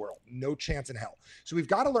fighters in the world. No chance in hell. So we've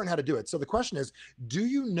got to learn how to do it. So the question is, do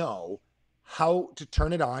you know how to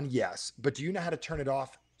turn it on? Yes. But do you know how to turn it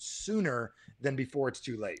off sooner than before it's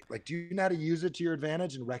too late? Like, do you know how to use it to your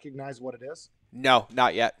advantage and recognize what it is? No,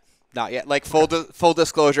 not yet. Not yet. Like full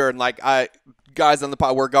disclosure, and like guys on the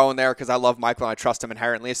pod, we're going there because I love Michael and I trust him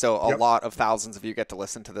inherently. So a lot of thousands of you get to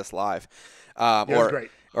listen to this live,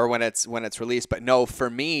 or when it's released. But no, for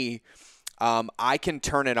me, I can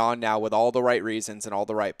turn it on now with all the right reasons and all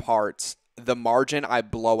the right parts. The margin I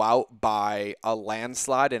blow out by a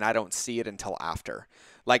landslide, and I don't see it until after.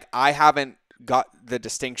 Like I haven't got the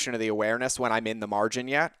distinction of the awareness when I'm in the margin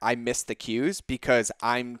yet. I miss the cues because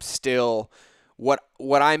I'm still.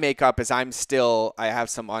 What I make up is I have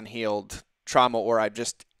some unhealed trauma, or I'm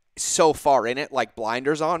just so far in it, like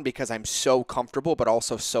blinders on, because I'm so comfortable but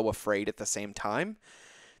also so afraid at the same time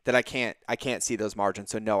that I can't see those margins.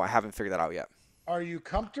 So no, I haven't figured that out yet. Are you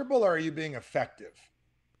comfortable or are you being effective?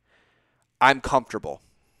 I'm comfortable.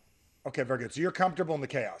 Okay, very good. So you're comfortable in the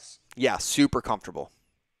chaos. Yeah, super comfortable.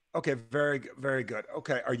 Okay, very, very good.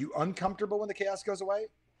 Okay, are you uncomfortable when the chaos goes away?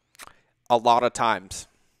 A lot of times.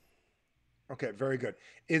 Okay, very good.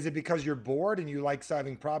 Is it because you're bored and you like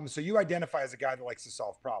solving problems? So you identify as a guy that likes to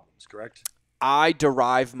solve problems, correct? I've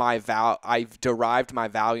derived my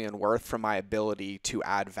value and worth from my ability to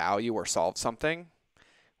add value or solve something,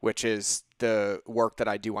 which is the work that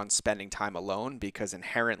I do on spending time alone, because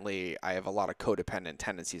inherently I have a lot of codependent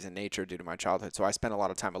tendencies in nature due to my childhood. So I spend a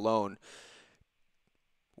lot of time alone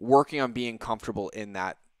working on being comfortable in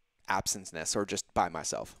that absenceness or just by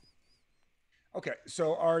myself. Okay,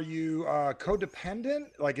 so are you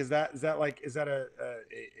codependent? Like, is that a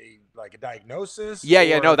diagnosis?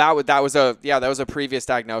 Yeah, no, that was a previous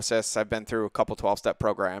diagnosis. I've been through a couple 12-step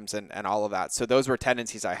programs and all of that. So those were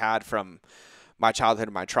tendencies I had from my childhood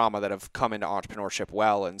and my trauma that have come into entrepreneurship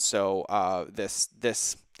well. And so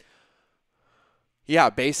this Yeah,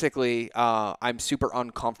 basically, I'm super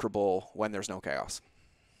uncomfortable when there's no chaos.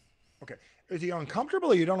 Okay. Is you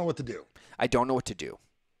uncomfortable or you don't know what to do? I don't know what to do.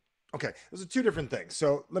 Okay. Those are two different things.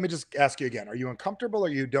 So let me just ask you again. Are you uncomfortable or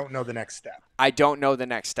you don't know the next step? I don't know the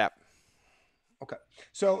next step. Okay.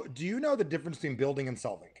 So do you know the difference between building and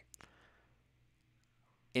solving?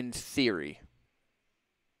 In theory.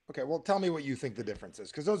 Okay. Well, tell me what you think the difference is,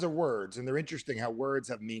 because those are words and they're interesting how words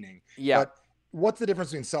have meaning. Yeah. But what's the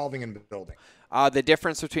difference between solving and building? The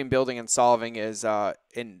difference between building and solving is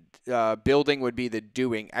building would be the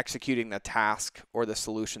doing, executing the task or the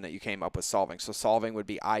solution that you came up with solving. So solving would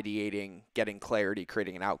be ideating, getting clarity,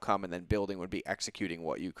 creating an outcome, and then building would be executing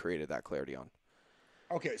what you created that clarity on.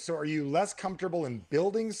 Okay. So are you less comfortable in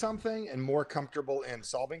building something and more comfortable in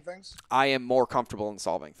solving things? I am more comfortable in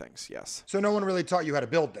solving things, yes. So no one really taught you how to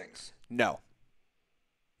build things. No.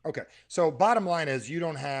 Okay. So bottom line is you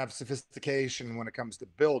don't have sophistication when it comes to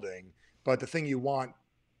building, but the thing you want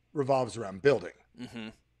revolves around building. Mm-hmm.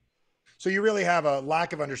 So you really have a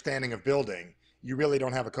lack of understanding of building. You really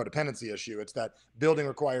don't have a codependency issue. It's that building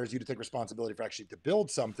requires you to take responsibility for actually to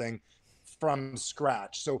build something from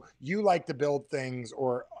scratch. So you like to build things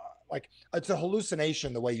or like it's a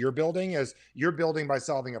hallucination. The way you're building is you're building by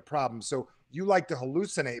solving a problem. So you like to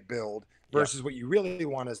hallucinate build versus what you really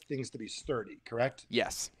want is things to be sturdy, correct?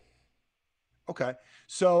 Yes. Okay.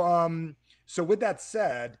 So with that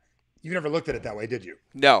said, you never looked at it that way, did you?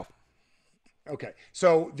 No. Okay.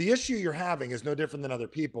 So the issue you're having is no different than other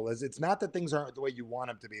people. Is it's not that things aren't the way you want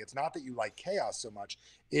them to be. It's not that you like chaos so much.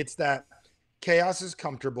 It's that chaos is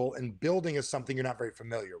comfortable and building is something you're not very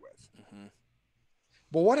familiar with. Mm-hmm.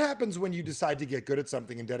 But what happens when you decide to get good at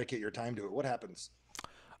something and dedicate your time to it? What happens?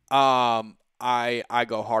 I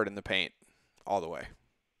go hard in the paint all the way.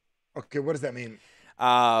 Okay, what does that mean?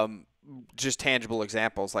 Just tangible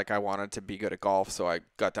examples. Like I wanted to be good at golf, so I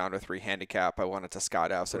got down to 3 handicap. I wanted to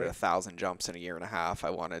skydive, so I did 1,000 jumps in a year and a half.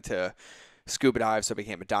 I wanted to scuba dive, so I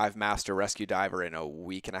became a dive master, rescue diver in a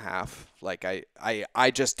week and a half. Like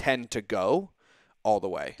I just tend to go all the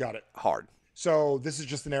way. Got it. Hard. So this is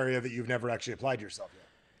just an area that you've never actually applied yourself yet.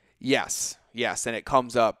 Yes, and it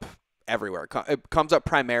comes up everywhere. It comes up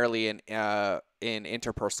primarily in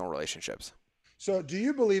interpersonal relationships. So do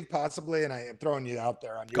you believe possibly, and I am throwing you out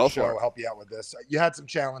there on your show, help you out with this. You had some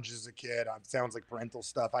challenges as a kid. It sounds like parental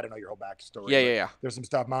stuff. I don't know your whole backstory. Yeah. There's some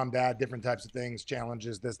stuff, mom, dad, different types of things,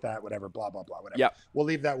 challenges, this, that, whatever, blah, blah, blah, whatever. Yep. We'll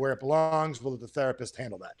leave that where it belongs. We'll let the therapist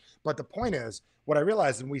handle that. But the point is, what I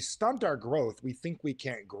realized, when we stunt our growth, we think we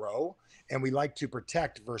can't grow, and we like to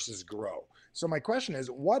protect versus grow. So my question is,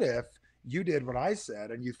 what if you did what I said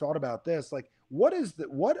and you thought about this? Like, what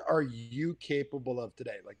are you capable of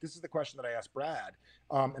today? Like, this is the question that I asked Brad,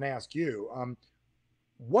 and I ask you,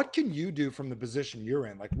 what can you do from the position you're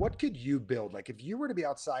in? Like, what could you build? Like, if you were to be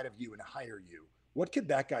outside of you and hire you, what could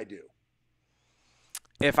that guy do?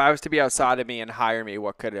 If I was to be outside of me and hire me,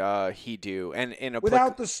 what could he do? And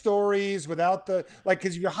without the stories, without the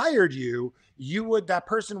because if you hired you, that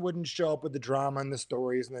person wouldn't show up with the drama and the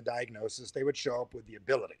stories and the diagnosis. They would show up with the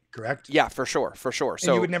ability, correct? Yeah, for sure. So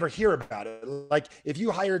and you would never hear about it. Like if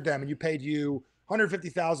you hired them and you paid you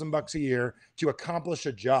 $150,000 a year to accomplish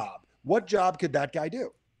a job, what job could that guy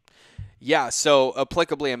do? Yeah, so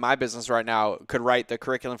applicably in my business right now, could write the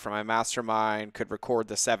curriculum for my mastermind, could record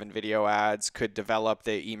the 7 video ads, could develop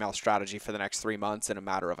the email strategy for the next 3 months in a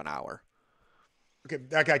matter of an hour. Okay,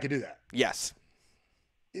 that guy could do that. Yes.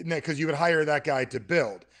 Because you would hire that guy to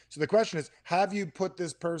build. So the question is, have you put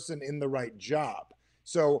this person in the right job?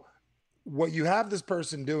 So what you have this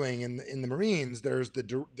person doing in the Marines, there's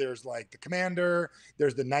like the commander,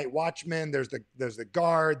 there's the night watchman, there's the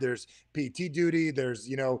guard, there's PT duty, there's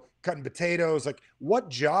cutting potatoes. Like, what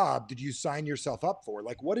job did you sign yourself up for?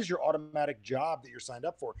 Like, what is your automatic job that you're signed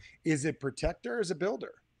up for? Is it protector or is it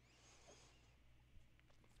builder?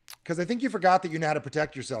 Because I think you forgot that you know how to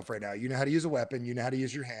protect yourself right now. You know how to use a weapon. You know how to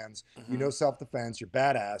use your hands. Mm-hmm. You know self-defense. You're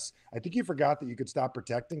badass. I think you forgot that you could stop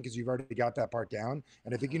protecting because you've already got that part down.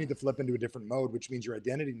 And I think you need to flip into a different mode, which means your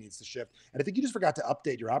identity needs to shift. And I think you just forgot to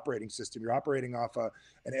update your operating system. You're operating off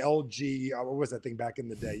an LG. What was that thing back in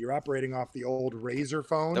the day? You're operating off the old Razor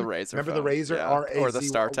phone. The Razor Remember phone. the Razor? Yeah. R-A-Z, or the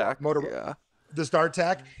StarTAC. Yeah. The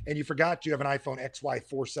StarTAC, and you forgot you have an iPhone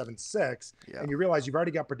XY476, and you realize you've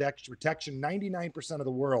already got protection. 99% of the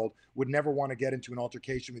world would never want to get into an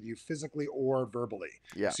altercation with you physically or verbally.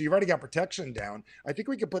 Yeah. So you've already got protection down. I think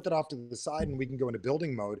we can put that off to the side and we can go into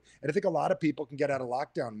building mode. And I think a lot of people can get out of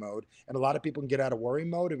lockdown mode, and a lot of people can get out of worry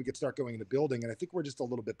mode, and we could start going into building. And I think we're just a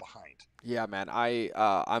little bit behind. Yeah, man.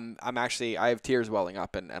 I'm actually, I have tears welling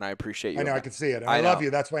up, and I appreciate you. I know, I can see it. And I love you.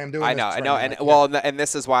 That's why I'm doing this. I know. And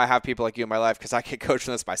this is why I have people like you in my life. because I get coached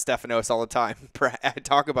on this by Stefanos all the time. I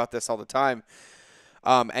talk about this all the time.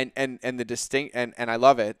 And the distinct, and I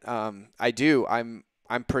love it. I do. I'm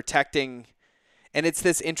protecting, and it's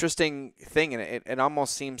this interesting thing, and it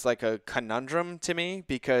almost seems like a conundrum to me,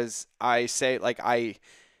 because I say, like,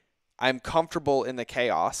 I'm comfortable in the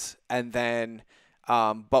chaos, and then,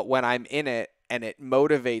 but when I'm in it and it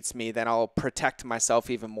motivates me, then I'll protect myself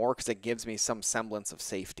even more because it gives me some semblance of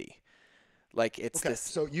safety. Like, it's Okay, this.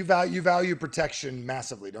 so you value protection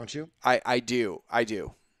massively, don't you? I do.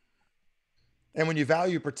 And when you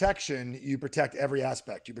value protection, you protect every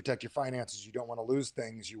aspect. You protect your finances. You don't want to lose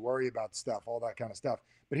things. You worry about stuff, all that kind of stuff.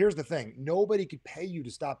 But here's the thing. Nobody could pay you to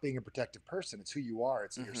stop being a protective person. It's who you are.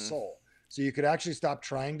 It's in your soul. So you could actually stop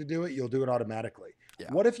trying to do it. You'll do it automatically.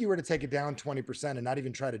 Yeah. What if you were to take it down 20% and not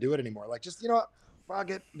even try to do it anymore? Like, just, you know what? Fuck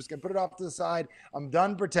it. I'm just going to put it off to the side. I'm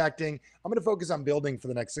done protecting. I'm going to focus on building for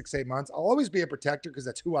the next 6-8 months. I'll always be a protector because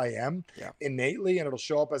that's who I am innately, and it'll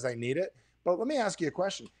show up as I need it. But let me ask you a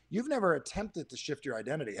question. You've never attempted to shift your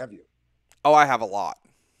identity, have you? Oh, I have a lot.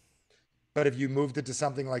 But have you moved it to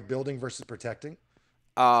something like building versus protecting?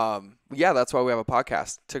 Yeah, that's why we have a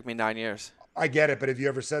podcast. It took me 9 years. I get it. But have you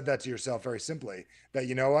ever said that to yourself very simply, that,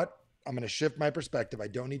 you know what? I'm going to shift my perspective. I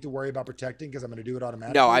don't need to worry about protecting because I'm going to do it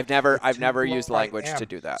automatically. No, I've never used language to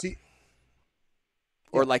do that. See,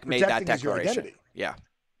 or like made that protecting is your declaration. identity. Yeah.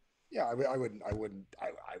 Yeah, I would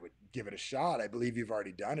give it a shot. I believe you've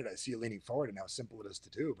already done it. I see you leaning forward and how simple it is to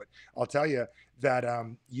do. But I'll tell you that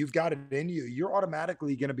you've got it in you. You're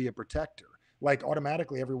automatically going to be a protector. Like,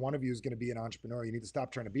 automatically, every one of you is going to be an entrepreneur. You need to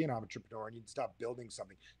stop trying to be an entrepreneur. You need to stop building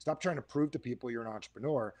something. Stop trying to prove to people you're an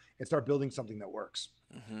entrepreneur and start building something that works.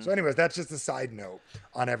 So anyways, that's just a side note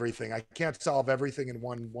on everything. I can't solve everything in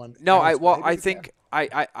one. No, I think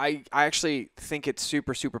I actually think it's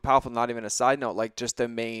super, super powerful. Not even a side note, like just the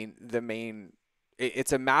main,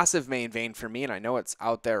 it's a massive main vein for me. And I know it's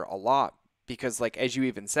out there a lot because, like, as you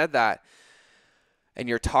even said that, and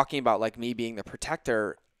you're talking about like me being the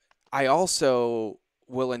protector, I also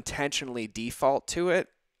will intentionally default to it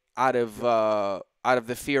out of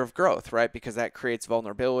the fear of growth, right? Because that creates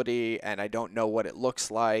vulnerability, and I don't know what it looks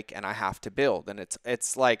like, and I have to build. And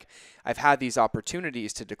it's like I've had these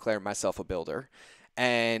opportunities to declare myself a builder,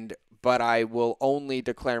 but I will only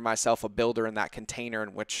declare myself a builder in that container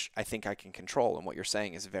in which I think I can control. And what you're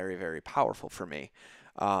saying is very, very powerful for me.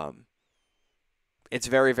 It's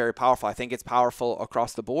very, very powerful. I think it's powerful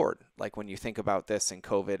across the board. Like when you think about this and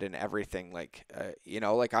COVID and everything, like,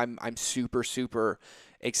 like I'm super, super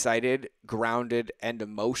excited, grounded, and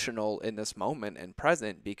emotional in this moment and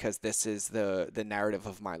present because this is the narrative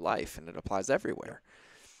of my life and it applies everywhere.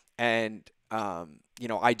 And,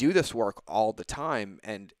 I do this work all the time.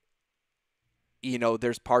 And,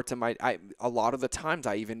 there's parts of a lot of the times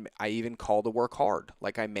I even call the work hard.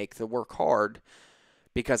 Like I make the work hard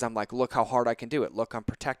because I'm like, look how hard I can do it. Look, I'm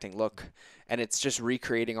protecting. Look. And it's just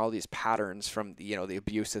recreating all these patterns from, the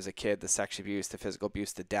abuse as a kid, the sexual abuse, the physical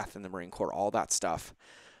abuse, the death in the Marine Corps, all that stuff.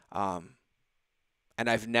 And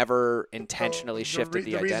I've never intentionally shifted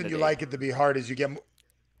the identity. The reason you like it to be hard is you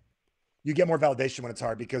get more validation when it's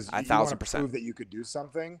hard because you want to prove that you could do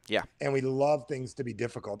something. Yeah. And we love things to be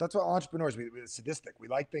difficult. That's what entrepreneurs, we're sadistic. We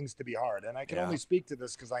like things to be hard. And I can only speak to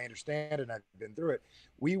this because I understand it and I've been through it.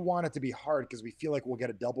 We want it to be hard because we feel like we'll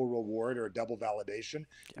get a double reward or a double validation.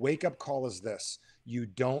 Yeah. Wake up call is this. You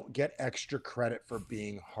don't get extra credit for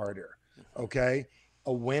being harder. Okay.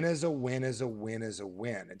 A win is a win is a win is a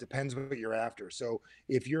win. It depends what you're after. So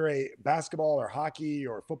if you're a basketball or hockey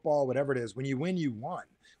or football, whatever it is, when you win, you won.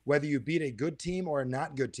 Whether you beat a good team or a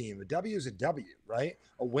not good team, a W is a W, right?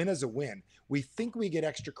 A win is a win. We think we get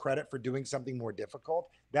extra credit for doing something more difficult.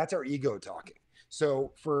 That's our ego talking.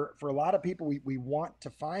 So for a lot of people, we want to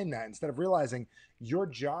find that instead of realizing your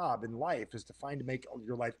job in life is to make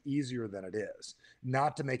your life easier than it is,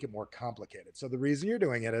 not to make it more complicated. So the reason you're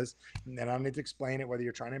doing it is, and I don't need to explain it, whether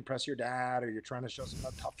you're trying to impress your dad or you're trying to show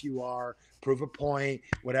someone how tough you are, prove a point,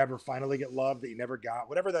 whatever, finally get love that you never got,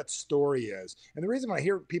 whatever that story is. And the reason when I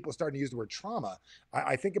hear people starting to use the word trauma,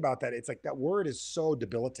 I think about that. It's like that word is so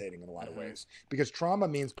debilitating in a lot of ways because trauma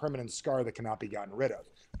means permanent scar that cannot be gotten rid of.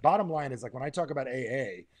 Bottom line is, like, when I talk about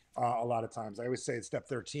AA, a lot of times I always say step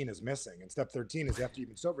 13 is missing. And step 13 is after you've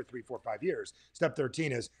been sober 3, 4, 5 years. Step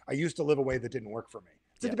 13 is I used to live a way that didn't work for me.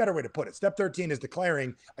 It's a better way to put it. Step 13 is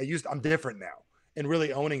declaring I'm different now. And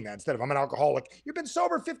really owning that instead of I'm an alcoholic. You've been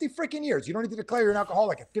sober 50 freaking years. You don't need to declare you're an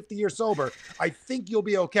alcoholic at 50 years sober. I think you'll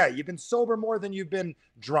be okay. You've been sober more than you've been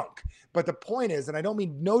drunk. But the point is, and I don't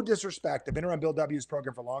mean no disrespect, I've been around Bill W's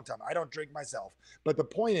program for a long time. I don't drink myself. But the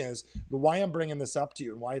point is, why I'm bringing this up to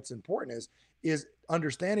you and why it's important is is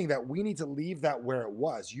understanding that we need to leave that where it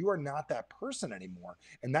was. You are not that person anymore.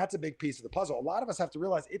 And that's a big piece of the puzzle. A lot of us have to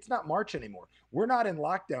realize it's not March anymore. We're not in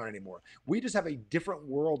lockdown anymore. We just have a different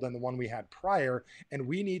world than the one we had prior. And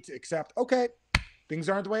we need to accept, okay, things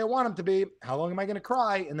aren't the way I want them to be. How long am I going to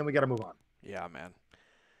cry? And then we got to move on. Yeah, man.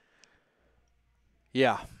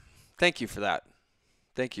 Yeah. Thank you for that.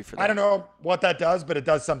 Thank you for that. I don't know what that does, but it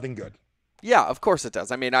does something good. Yeah, of course it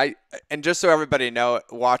does. I mean, and just so everybody know,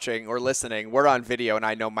 watching or listening, we're on video, and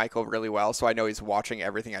I know Michael really well, so I know he's watching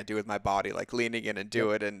everything I do with my body, like leaning in and do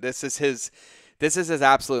it. And this is his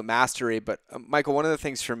absolute mastery. But Michael, one of the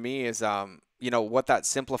things for me is, what that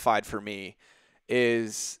simplified for me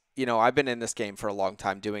is, I've been in this game for a long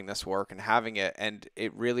time, doing this work and having it, and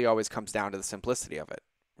it really always comes down to the simplicity of it,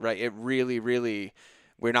 right? It really, really.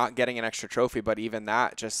 We're not getting an extra trophy, but even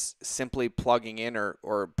that, just simply plugging in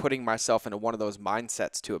or putting myself into one of those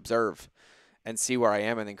mindsets to observe and see where I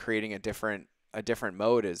am, and then creating a different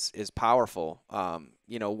mode is powerful.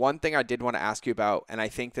 One thing I did want to ask you about, and I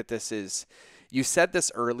think that this is, you said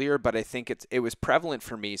this earlier, but I think it was prevalent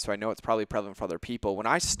for me, so I know it's probably prevalent for other people. When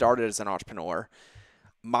I started as an entrepreneur,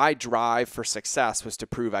 my drive for success was to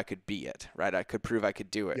prove I could be it, right? I could prove I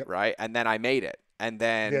could do it, Yep. right? And then I made it. And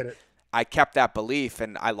then Did it. I kept that belief,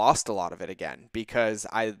 and I lost a lot of it again because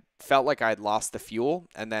I felt like I'd lost the fuel.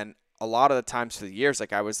 And then a lot of the times through the years,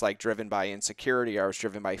 like I was like driven by insecurity, I was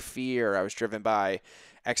driven by fear, I was driven by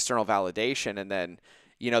external validation. And then,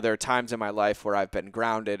 there are times in my life where I've been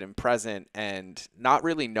grounded and present and not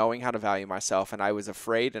really knowing how to value myself. And I was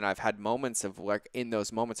afraid, and I've had moments of like, in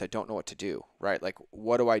those moments, I don't know what to do, right? Like,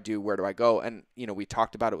 what do I do? Where do I go? And, we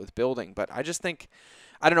talked about it with building, but I just think,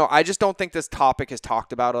 I don't know. I just don't think this topic is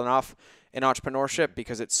talked about enough in entrepreneurship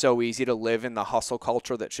because it's so easy to live in the hustle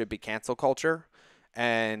culture that should be cancel culture.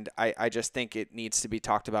 And I just think it needs to be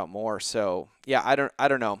talked about more. So yeah, I don't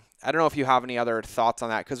know. I don't know if you have any other thoughts on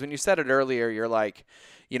that. Because when you said it earlier, you're like,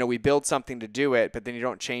 we build something to do it, but then you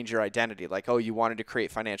don't change your identity. Like, oh, you wanted to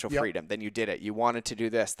create financial freedom, then you did it. You wanted to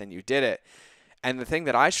do this, then you did it. And the thing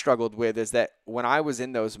that I struggled with is that when I was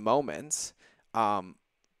in those moments,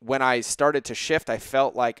 when I started to shift, I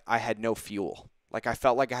felt like I had no fuel. Like I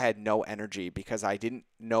felt like I had no energy because I didn't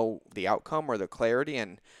know the outcome or the clarity,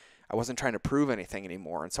 and I wasn't trying to prove anything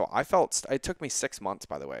anymore. And so I felt, it took me 6 months,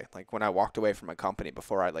 by the way, like when I walked away from my company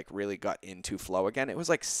before I like really got into flow again. It was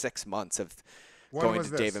like 6 months of going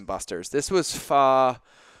to Dave & Buster's. This was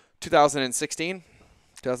 2016,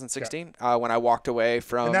 when I walked away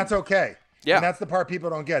from. And that's okay. Yeah. And that's the part people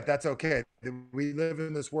don't get. That's okay. We live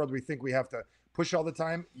in this world. We think we have to push all the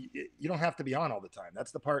time. You don't have to be on all the time.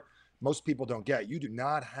 That's the part most people don't get. You do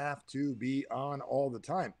not have to be on all the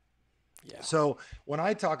time. Yeah. So when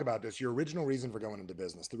I talk about this, your original reason for going into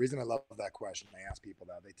business, the reason I love that question, I ask people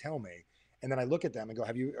that, they tell me, and then I look at them and go,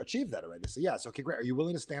 have you achieved that already? They say, yes. Okay, great. Are you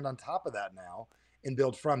willing to stand on top of that now and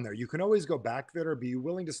build from there? You can always go back there, or be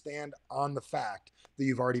willing to stand on the fact that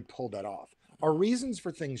you've already pulled that off. Our reasons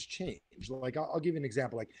for things change. Like I'll give you an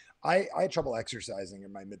example. Like I had trouble exercising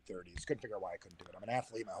in my mid 30s. Couldn't figure out why I couldn't do it. I'm an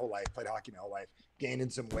athlete my whole life, played hockey my whole life,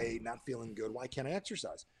 gaining some weight, not feeling good. Why can't I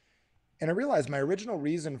exercise? And I realized my original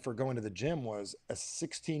reason for going to the gym was a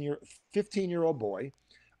 15-year-old boy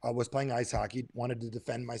was playing ice hockey, wanted to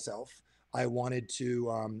defend myself. I wanted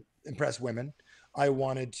to impress women. I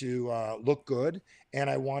wanted to look good.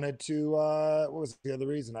 And I wanted to, what was the other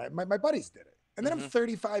reason? My buddies did it. And then I'm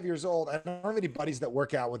 35 years old. I don't have any buddies that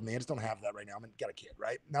work out with me. I just don't have that right now. Got a kid,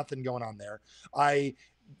 right? Nothing going on there.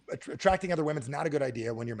 Attracting other women's not a good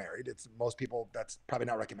idea when you're married. It's most people, that's probably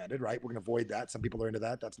not recommended, right? We're going to avoid that. Some people are into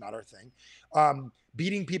that. That's not our thing.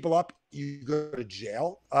 Beating people up, you go to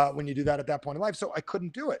jail when you do that at that point in life. So I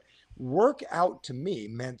couldn't do it. Work out to me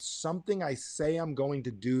meant something I say I'm going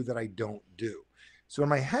to do that I don't do. So in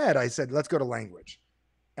my head, I said, let's go to language.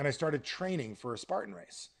 And I started training for a Spartan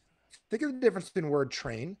race. Think of the difference between word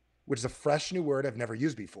train, which is a fresh new word I've never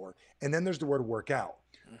used before. And then there's the word workout.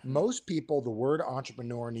 Most people, the word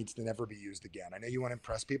entrepreneur needs to never be used again. I know you want to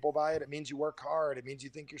impress people by it. It means you work hard. It means you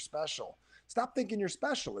think you're special. Stop thinking you're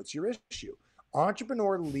special. It's your issue.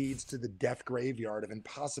 Entrepreneur leads to the death graveyard of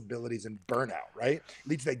impossibilities and burnout, right?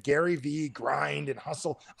 Leads to that Gary V grind and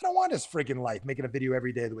hustle. I don't want his freaking life making a video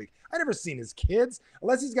every day of the week. I never seen his kids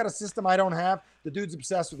unless he's got a system I don't have. The dude's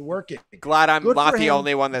obsessed with working. Glad I'm not the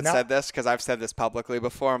only one that said this, because I've said this publicly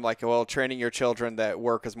before. I'm like, well, training your children that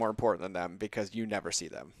work is more important than them because you never see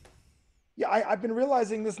them. Yeah, I've been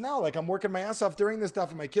realizing this now. Like I'm working my ass off during this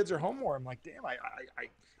stuff and my kids are home more. I'm like, damn,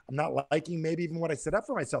 I'm not liking maybe even what I set up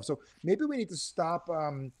for myself. So maybe we need to stop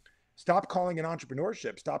calling it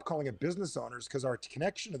entrepreneurship, stop calling it business owners, because our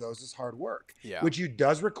connection to those is hard work, which you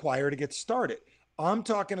does require to get started. I'm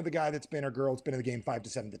talking to the guy that's been, or girl that's been in the game 5 to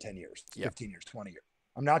 7 to 10 years, Yep. 15 years, 20 years.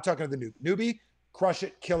 I'm not talking to the newbie. Crush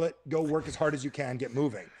it, kill it, go work as hard as you can, get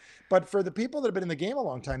moving. But for the people that have been in the game a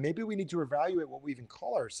long time, maybe we need to evaluate what we even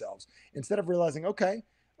call ourselves instead of realizing, okay,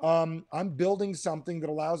 I'm building something that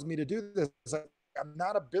allows me to do this. I'm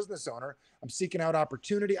not a business owner. I'm seeking out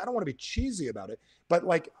opportunity. I don't want to be cheesy about it, but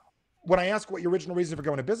like when I ask what your original reason for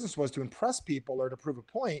going to business was to impress people or to prove a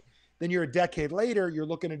point, then you're a decade later, you're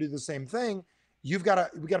looking to do the same thing. We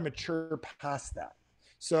got to mature past that.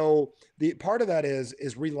 So the part of that is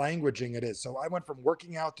relanguaging it is. So I went from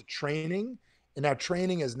working out to training, and now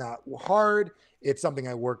training is not hard. It's something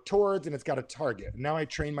I work towards, and it's got a target. Now I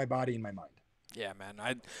train my body and my mind. Yeah,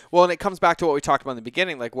 man. Well, and it comes back to what we talked about in the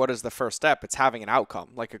beginning. Like, what is the first step? It's having an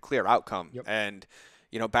outcome, like a clear outcome. Yep. And,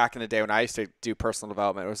 you know, back in the day when I used to do personal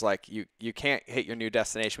development, it was like you can't hit your new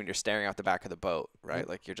destination when you're staring out the back of the boat, right?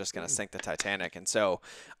 Like you're just going to sink the Titanic. And so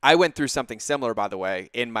I went through something similar, by the way,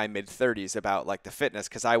 in my mid-30s about like the fitness,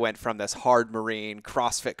 because I went from this hard Marine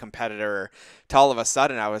CrossFit competitor to all of a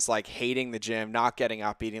sudden I was like hating the gym, not getting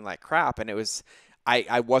up, eating like crap. And it was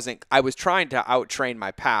I was trying to out-train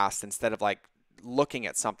my past instead of like looking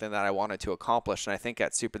at something that I wanted to accomplish. And I think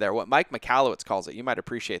that's super there. What Mike Michalowicz calls it, you might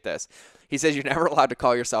appreciate this. He says you're never allowed to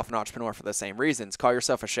call yourself an entrepreneur for the same reasons. Call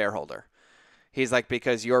yourself a shareholder. He's like,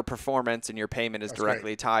 because your performance and your payment is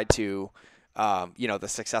directly tied to, you know, the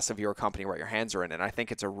success of your company, what your hands are in. And I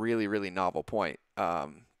think it's a really, really novel point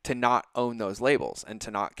to not own those labels and to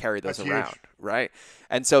not carry those around. Huge. Right.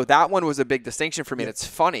 And so that one was a big distinction for me. Yeah. And it's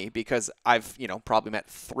funny because I've, you know, probably met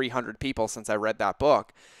 300 people since I read that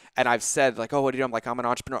book. And I've said like, oh, what do you do? I'm like, I'm an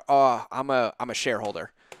entrepreneur. Oh, I'm a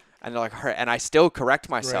shareholder. And they're like, all right. And I still correct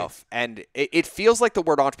myself. Right. And it feels like the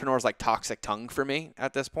word entrepreneur is like toxic tongue for me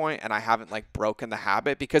at this point. And I haven't like broken the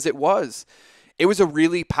habit because it was a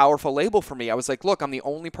really powerful label for me. I was like, look, I'm the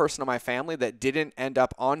only person in my family that didn't end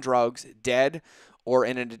up on drugs, dead, or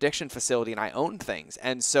in an addiction facility, and I own things.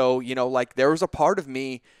 And so, you know, like there was a part of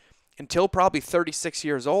me until probably 36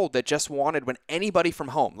 years old that just wanted when anybody from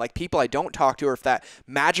home, like people I don't talk to, or if that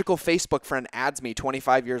magical Facebook friend adds me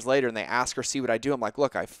 25 years later and they ask or see what I do, I'm like,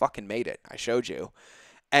 look, I fucking made it. I showed you.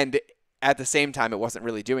 And at the same time, it wasn't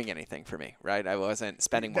really doing anything for me, right? I wasn't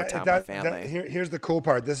spending more time with my family. Here's the cool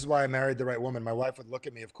part. This is why I married the right woman. My wife would look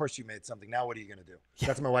at me. Of course you made something. Now what are you going to do? Yeah.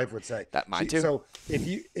 That's what my wife would say. That mine too. So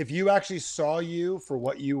if you actually saw you for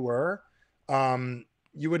what you were,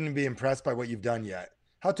 you wouldn't be impressed by what you've done yet.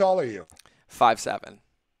 How tall are you? 5'7".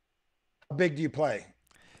 How big do you play?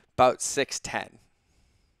 About 6'10".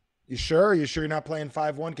 You sure? Are you sure you're not playing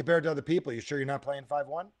 5'1" compared to other people? You sure you're not playing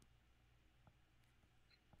 5'1"?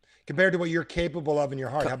 Compared to what you're capable of in your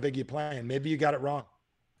heart, how big are you playing? Maybe you got it wrong.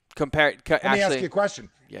 Let me ask you a question.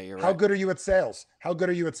 Yeah, you're right. How good are you at sales? How good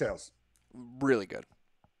are you at sales? Really good.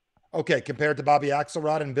 Okay, compared to Bobby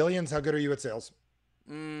Axelrod and Billions, how good are you at sales?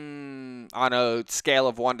 On a scale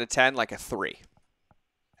of 1 to 10, like a 3.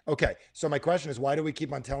 Okay, so my question is, why do we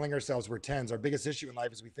keep on telling ourselves we're 10s? Our biggest issue in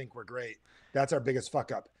life is we think we're great. That's our biggest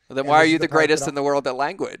fuck up. Well, then why are you the greatest in the world at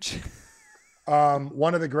language?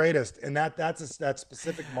 One of the greatest, and that's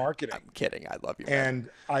specific marketing. I'm kidding. I love you. And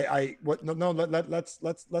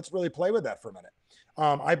let's really play with that for a minute.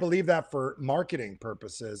 I believe that for marketing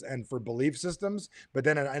purposes and for belief systems, but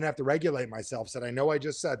then I have to regulate myself. Said I know I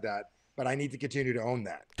just said that, but I need to continue to own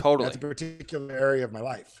that. Totally. That's a particular area of my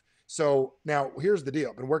life. So now here's the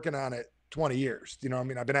deal. I've been working on it 20 years. You know, I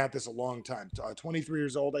mean, I've been at this a long time. 23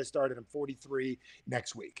 years old, I started. I'm 43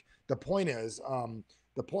 next week. The point is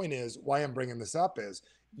why I'm bringing this up is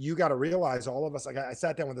you got to realize all of us, like I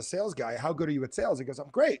sat down with a sales guy. How good are you at sales? He goes, I'm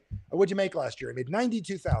great. What'd you make last year? I made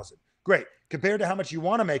 92,000. Great. Compared to how much you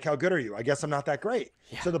want to make, how good are you? I guess I'm not that great.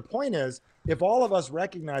 Yeah. So the point is, if all of us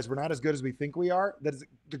recognize we're not as good as we think we are, that is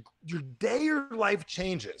your day your life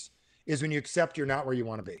changes is when you accept you're not where you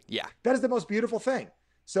want to be. Yeah. That is the most beautiful thing.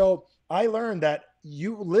 So I learned that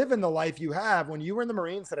you live in the life you have. When you were in the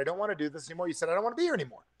Marines, said, I don't want to do this anymore. You said, I don't want to be here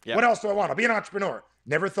anymore. Yep. What else do I want? I'll be an entrepreneur.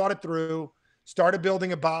 Never thought it through. Started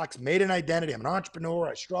building a box, made an identity. I'm an entrepreneur.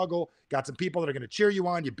 I struggle. Got some people that are going to cheer you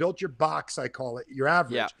on. You built your box, I call it, your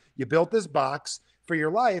average. Yeah. You built this box for your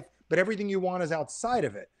life, but everything you want is outside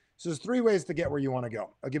of it. So there's 3 ways to get where you want to go.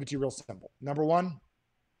 I'll give it to you real simple. Number 1,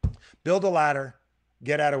 build a ladder.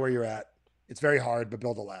 Get out of where you're at. It's very hard, but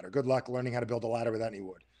build a ladder. Good luck learning how to build a ladder without any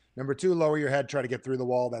wood. Number 2, lower your head. Try to get through the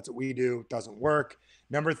wall. That's what we do. Doesn't work.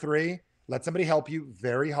 Number 3, let somebody help you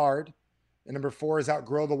very hard. And number 4 is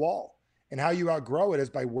outgrow the wall. And how you outgrow it is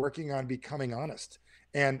by working on becoming honest.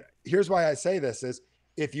 And here's why I say this is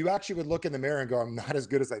if you actually would look in the mirror and go, I'm not as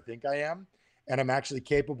good as I think I am, and I'm actually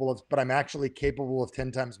capable of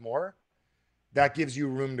 10 times more, that gives you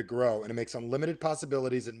room to grow, and it makes unlimited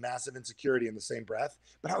possibilities and massive insecurity in the same breath.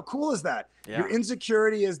 But how cool is that? Your Yeah.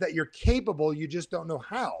 insecurity is that you're capable, you just don't know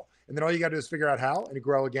how. And then all you got to do is figure out how and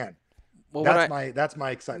grow again. Well, That's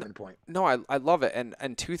my excitement point. no, I love it.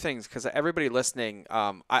 And two things, because everybody listening,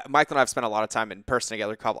 Michael and I have spent a lot of time in person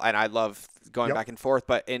together, couple, and I love going Yep. back and forth.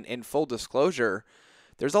 But in full disclosure,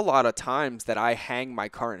 there's a lot of times that I hang my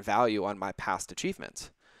current value on my past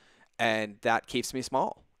achievements, and that keeps me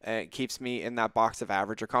small. And it keeps me in that box of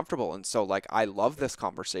average or comfortable. And so, like, I love this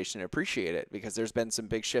conversation and appreciate it, because there's been some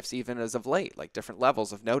big shifts even as of late, like different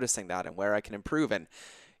levels of noticing that and where I can improve. And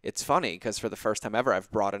it's funny because for the first time ever, I've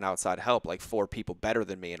brought in outside help, like 4 people better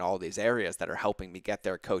than me in all these areas that are helping me get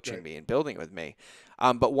there, coaching Right. me and building with me.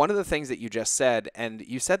 But one of the things that you just said, and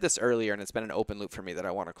you said this earlier, and it's been an open loop for me that I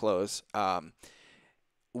want to close.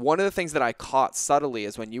 One of the things that I caught subtly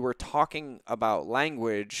is when you were talking about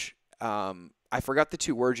language, I forgot the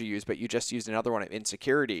 2 words you used, but you just used another one of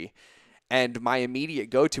insecurity. And my immediate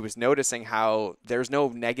go-to is noticing how there's no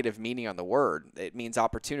negative meaning on the word. It means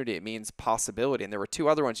opportunity. It means possibility. And there were 2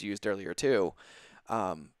 other ones you used earlier too.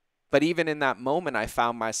 But even in that moment, I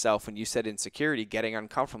found myself, when you said insecurity, getting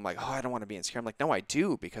uncomfortable. I'm like, oh, I don't want to be insecure. I'm like, no, I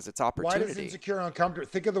do, because it's Why does opportunity. insecure uncomfortable?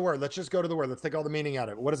 Think of the word. Let's just go to the word. Let's take all the meaning out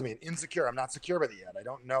of it. What does it mean? Insecure. I'm not secure with it yet. I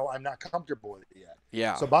don't know. I'm not comfortable with it yet.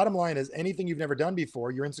 Yeah. So bottom line is, anything you've never done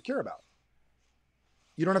before, you're insecure about.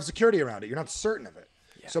 You don't have security around it. You're not certain of it.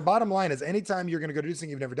 Yeah. So bottom line is, anytime you're going to go do something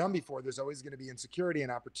you've never done before, there's always going to be insecurity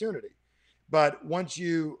and opportunity. But once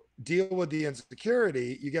you deal with the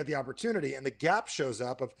insecurity, you get the opportunity, and the gap shows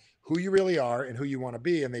up of who you really are and who you want to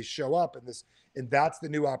be. And they show up in this, and that's the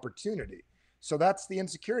new opportunity. So that's the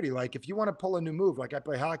insecurity. Like, if you want to pull a new move, like I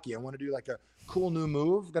play hockey, I want to do like a cool new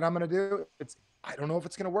move that I'm going to do. I don't know if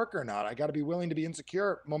it's going to work or not. I got to be willing to be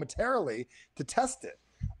insecure momentarily to test it.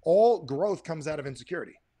 All growth comes out of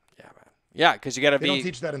insecurity. Yeah, man. Yeah, because you got to They be. don't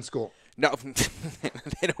teach that in school. No,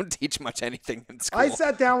 they don't teach much anything in school. I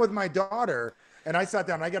sat down with my daughter, and I got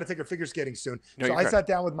to take her figure skating soon. No, So you're I good. sat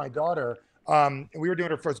down with my daughter, and we were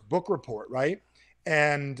doing her first book report, right?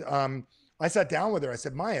 And I sat down with her. I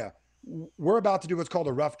said, Maya, we're about to do what's called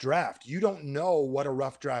a rough draft. You don't know what a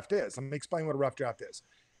rough draft is. Let me explain what a rough draft is.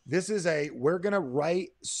 We're going to write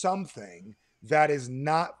something that is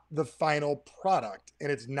not the final product,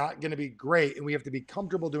 and it's not going to be great. And we have to be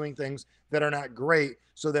comfortable doing things that are not great,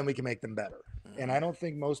 so then we can make them better. And I don't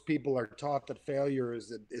think most people are taught that failure is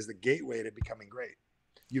the gateway to becoming great.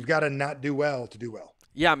 You've got to not do well to do well.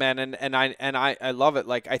 Yeah, man, and I love it.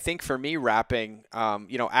 Like, I think for me, rapping,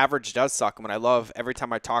 average does suck. I mean, I love every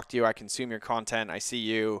time I talk to you, I consume your content, I see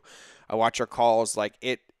you, I watch your calls. Like,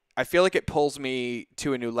 I feel like it pulls me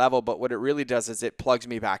to a new level. But what it really does is it plugs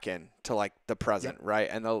me back in to, like, the present, Yep. right?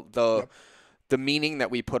 And Yep. the meaning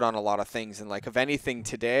that we put on a lot of things. And, like, if anything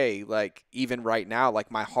today, like, even right now,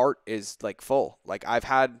 like, my heart is, like, full. Like, I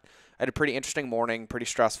had a pretty interesting morning, pretty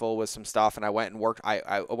stressful with some stuff, and I went and worked.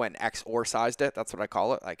 I went and exorcised it. That's what I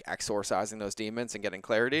call it, like exorcising those demons and getting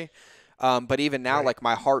clarity. But even now, Right. like,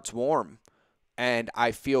 my heart's warm, and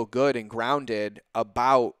I feel good and grounded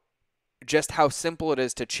about just how simple it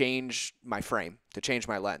is to change my frame, to change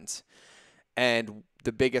my lens. And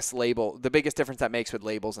the biggest difference that makes with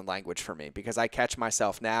labels and language for me, because I catch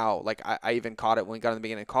myself now, like I even caught it when we got in the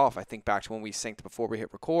beginning of the call. If I think back to when we synced before we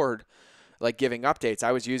hit record, like giving updates,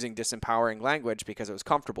 I was using disempowering language because it was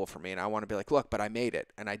comfortable for me. And I want to be like, look, but I made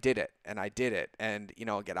it, and I did it, and I did it, and,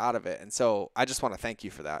 get out of it. And so I just want to thank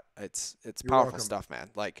you for that. It's You're powerful welcome. stuff, man.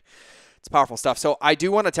 Like, it's powerful stuff. So I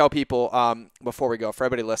do want to tell people, before we go, for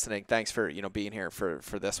everybody listening, thanks for, being here for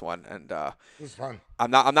this one. And, It was fun. I'm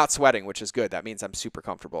not sweating, which is good. That means I'm super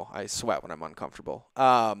comfortable. I sweat when I'm uncomfortable.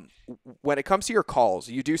 When it comes to your calls,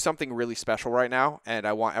 you do something really special right now, and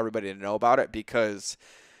I want everybody to know about it, because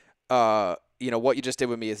what you just did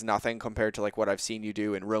with me is nothing compared to, like, what I've seen you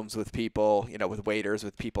do in rooms with people, with waiters,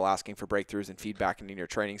 with people asking for breakthroughs and feedback and in your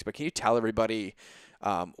trainings. But can you tell everybody,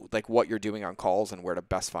 like, what you're doing on calls and where to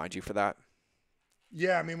best find you for that?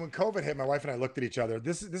 Yeah, I mean, when COVID hit, my wife and I looked at each other.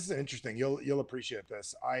 This is interesting. You'll appreciate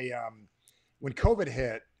this. When COVID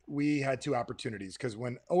hit, we had 2 opportunities, because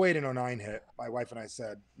when '08 and '09 hit, my wife and I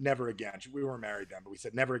said, never again. We weren't married then, but we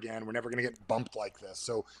said, never again. We're never going to get bumped like this.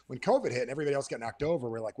 So when COVID hit and everybody else got knocked over,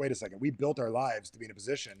 we're like, wait a second. We built our lives to be in a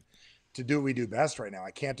position to do what we do best right now.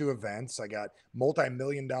 I can't do events. I got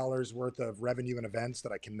multi-million dollars worth of revenue in events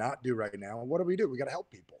that I cannot do right now. And what do? We got to help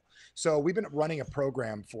people. So we've been running a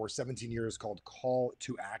program for 17 years called Call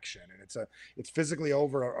to Action, and it's physically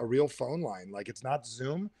over a real phone line. Like, it's not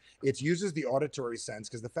Zoom. It uses the auditory sense,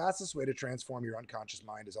 because the fastest way to transform your unconscious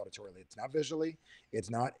mind is auditorily. It's not visually, it's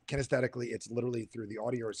not kinesthetically, it's literally through the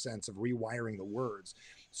audio sense of rewiring the words.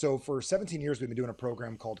 So for 17 years, we've been doing a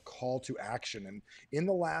program called Call to Action. And in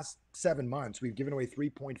the last 7 months, we've given away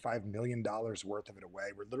 $3.5 million worth of it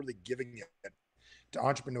away. We're literally giving it to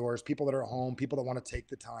entrepreneurs, people that are at home, people that want to take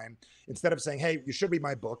the time. Instead of saying, hey, you should read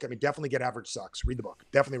my book. I mean, definitely get Average Sucks. Read the book.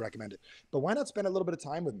 Definitely recommend it. But why not spend a little bit of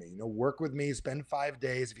time with me? Work with me, spend 5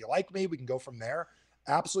 days. If you like me, we can go from there.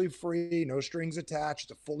 Absolutely free, no strings attached.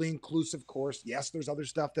 It's a fully inclusive course. Yes, there's other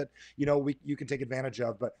stuff that, you can take advantage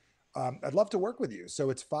of, but I'd love to work with you. So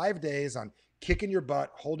it's 5 days on kicking your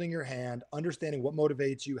butt, holding your hand, understanding what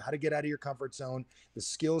motivates you, how to get out of your comfort zone, the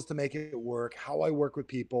skills to make it work, how I work with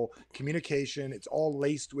people, communication. It's all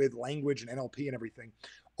laced with language and NLP and everything.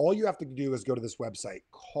 All you have to do is go to this website,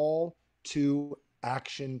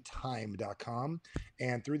 calltoactiontime.com.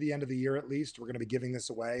 And through the end of the year, at least, we're going to be giving this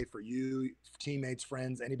away for you, teammates,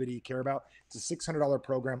 friends, anybody you care about. It's a $600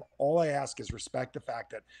 program. All I ask is respect the fact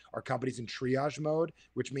that our company's in triage mode,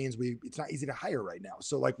 which means it's not easy to hire right now.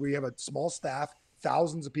 So like, we have a small staff,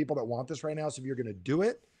 thousands of people that want this right now. So if you're going to do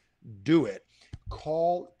it, do it.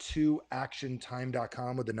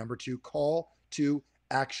 Call2actiontime.com with the number 2,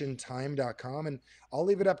 call2actiontime.com. And I'll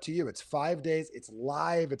leave it up to you. It's 5 days. It's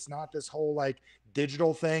live. It's not this whole like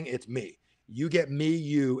digital thing. It's me. You get me,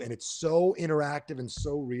 you, and it's so interactive and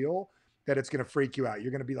so real that it's going to freak you out.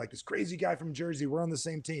 You're going to be like, this crazy guy from Jersey. We're on the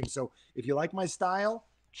same team. So if you like my style,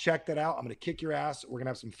 check that out. I'm going to kick your ass. We're going to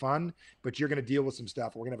have some fun, but you're going to deal with some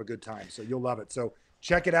stuff. We're going to have a good time. So you'll love it. So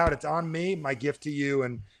check it out. It's on me, my gift to you.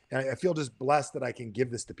 And I feel just blessed that I can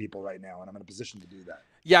give this to people right now. And I'm in a position to do that.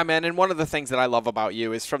 Yeah, man. And one of the things that I love about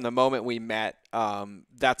you is from the moment we met,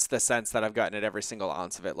 that's the sense that I've gotten at every single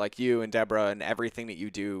ounce of it. Like, you and Deborah and everything that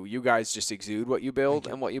you do, you guys just exude what you build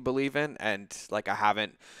and what you believe in. And like, I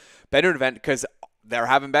haven't been to an event because there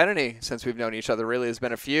haven't been any since we've known each other. Really, has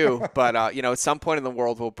been a few, but at some point in the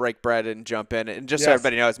world, we'll break bread and jump in. And just so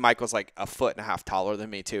everybody knows, Michael's like 1.5 feet taller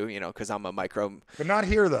than me too. Because I'm a micro. But not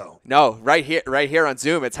here though. No, right here on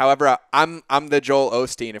Zoom. It's however I'm the Joel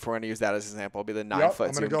Osteen, if we're going to use that as an example. I'll be the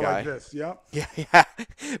 9-foot Zoom guy. I'm going to go like this. Yep. Yeah.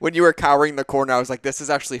 When you were cowering in the corner, I was like, this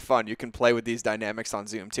is actually fun. You can play with these dynamics on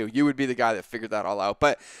Zoom too. You would be the guy that figured that all out.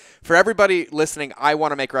 But for everybody listening, I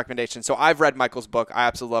want to make recommendations. So I've read Michael's book. I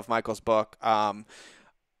absolutely love Michael's book.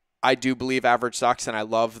 I do believe average sucks, and I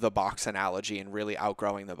love the box analogy and really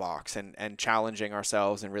outgrowing the box and challenging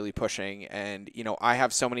ourselves and really pushing. And, I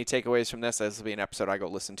have so many takeaways from this. This will be an episode I go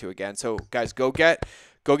listen to again. So, guys, go get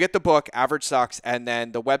the book, Average Sucks. And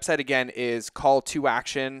then the website, again, is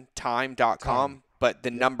call2actiontime.com. But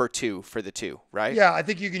the number 2 for the 2, right? Yeah, I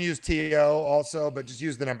think you can use TO also, but just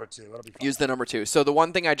use the number 2. That'll be fine. Use the number 2. So the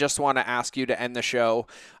one thing I just want to ask you to end the show,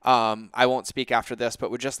 I won't speak after this,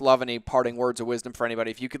 but would just love any parting words of wisdom for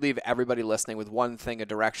anybody. If you could leave everybody listening with one thing, a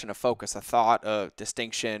direction, a focus, a thought, a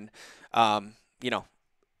distinction,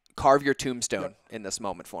 carve your tombstone in this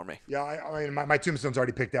moment for me. Yeah, I mean, my tombstone's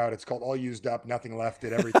already picked out. It's called All Used Up, Nothing Left,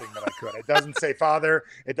 Did Everything That I Could. It doesn't say father.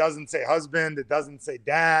 It doesn't say husband. It doesn't say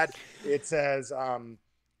dad. It says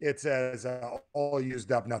all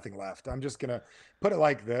used up, nothing left. I'm just going to put it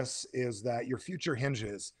like this, is that your future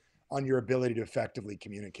hinges on your ability to effectively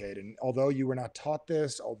communicate. And although you were not taught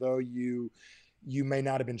this, although you may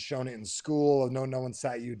not have been shown it in school, or no one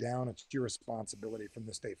sat you down, it's your responsibility from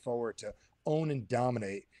this day forward to own and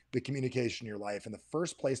dominate the communication in your life. And the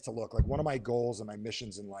first place to look, like one of my goals and my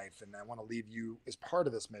missions in life, and I want to leave you as part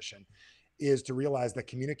of this mission, is to realize that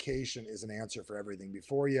communication is an answer for everything.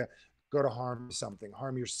 Before you go to harm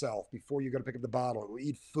yourself, before you go to pick up the bottle,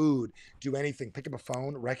 eat food, do anything, pick up a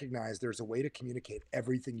phone, recognize there's a way to communicate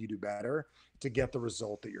everything you do better to get the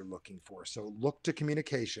result that you're looking for. So look to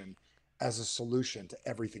communication as a solution to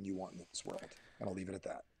everything you want in this world. And I'll leave it at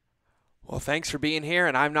that. Well, thanks for being here,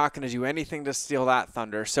 and I'm not going to do anything to steal that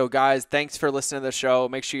thunder. So, guys, thanks for listening to the show.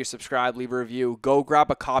 Make sure you subscribe, leave a review. Go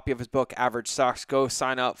grab a copy of his book, Average Sucks. Go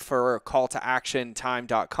sign up for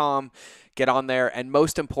calltoactiontime.com. Get on there, and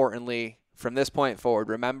most importantly, from this point forward,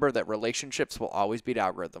 remember that relationships will always beat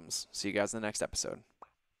algorithms. See you guys in the next episode.